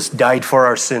Jesus died for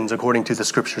our sins according to the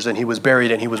scriptures, and he was buried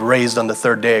and he was raised on the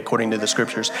third day according to the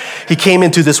scriptures. He came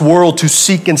into this world to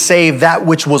seek and save that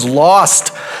which was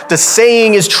lost. The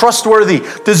saying is trustworthy,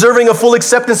 deserving of full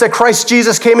acceptance that Christ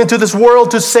Jesus came into this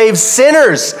world to save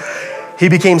sinners. He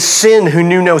became sin who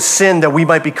knew no sin, that we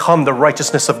might become the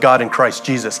righteousness of God in Christ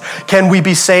Jesus. Can we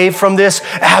be saved from this?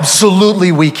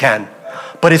 Absolutely we can.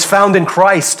 But it's found in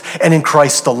Christ and in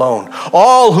Christ alone.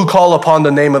 All who call upon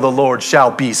the name of the Lord shall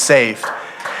be saved.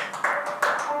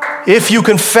 If you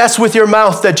confess with your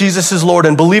mouth that Jesus is Lord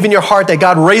and believe in your heart that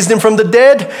God raised him from the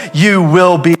dead, you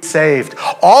will be saved.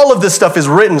 All of this stuff is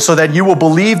written so that you will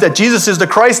believe that Jesus is the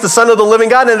Christ, the Son of the living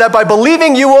God, and that by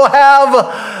believing you will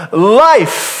have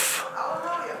life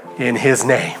in his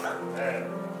name.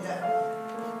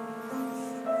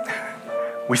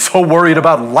 We're so worried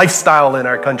about lifestyle in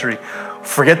our country.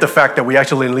 Forget the fact that we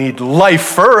actually need life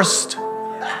first.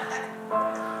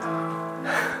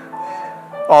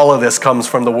 All of this comes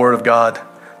from the Word of God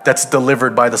that's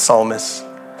delivered by the psalmist.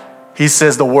 He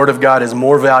says the Word of God is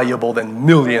more valuable than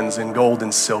millions in gold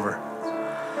and silver,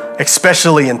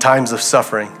 especially in times of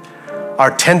suffering.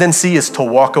 Our tendency is to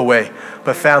walk away.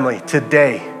 But family,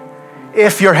 today,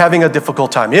 if you're having a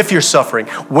difficult time, if you're suffering,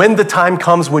 when the time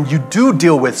comes when you do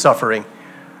deal with suffering,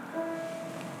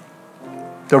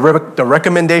 the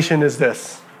recommendation is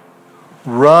this: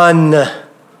 run.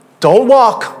 Don't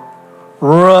walk.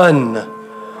 Run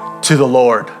to the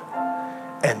Lord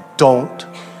and don't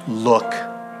look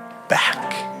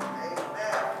back.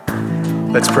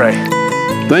 Let's pray.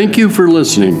 Thank you for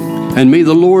listening, and may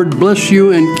the Lord bless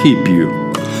you and keep you.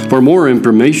 For more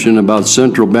information about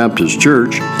Central Baptist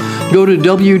Church, go to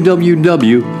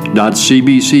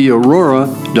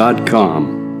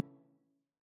www.cbcaurora.com.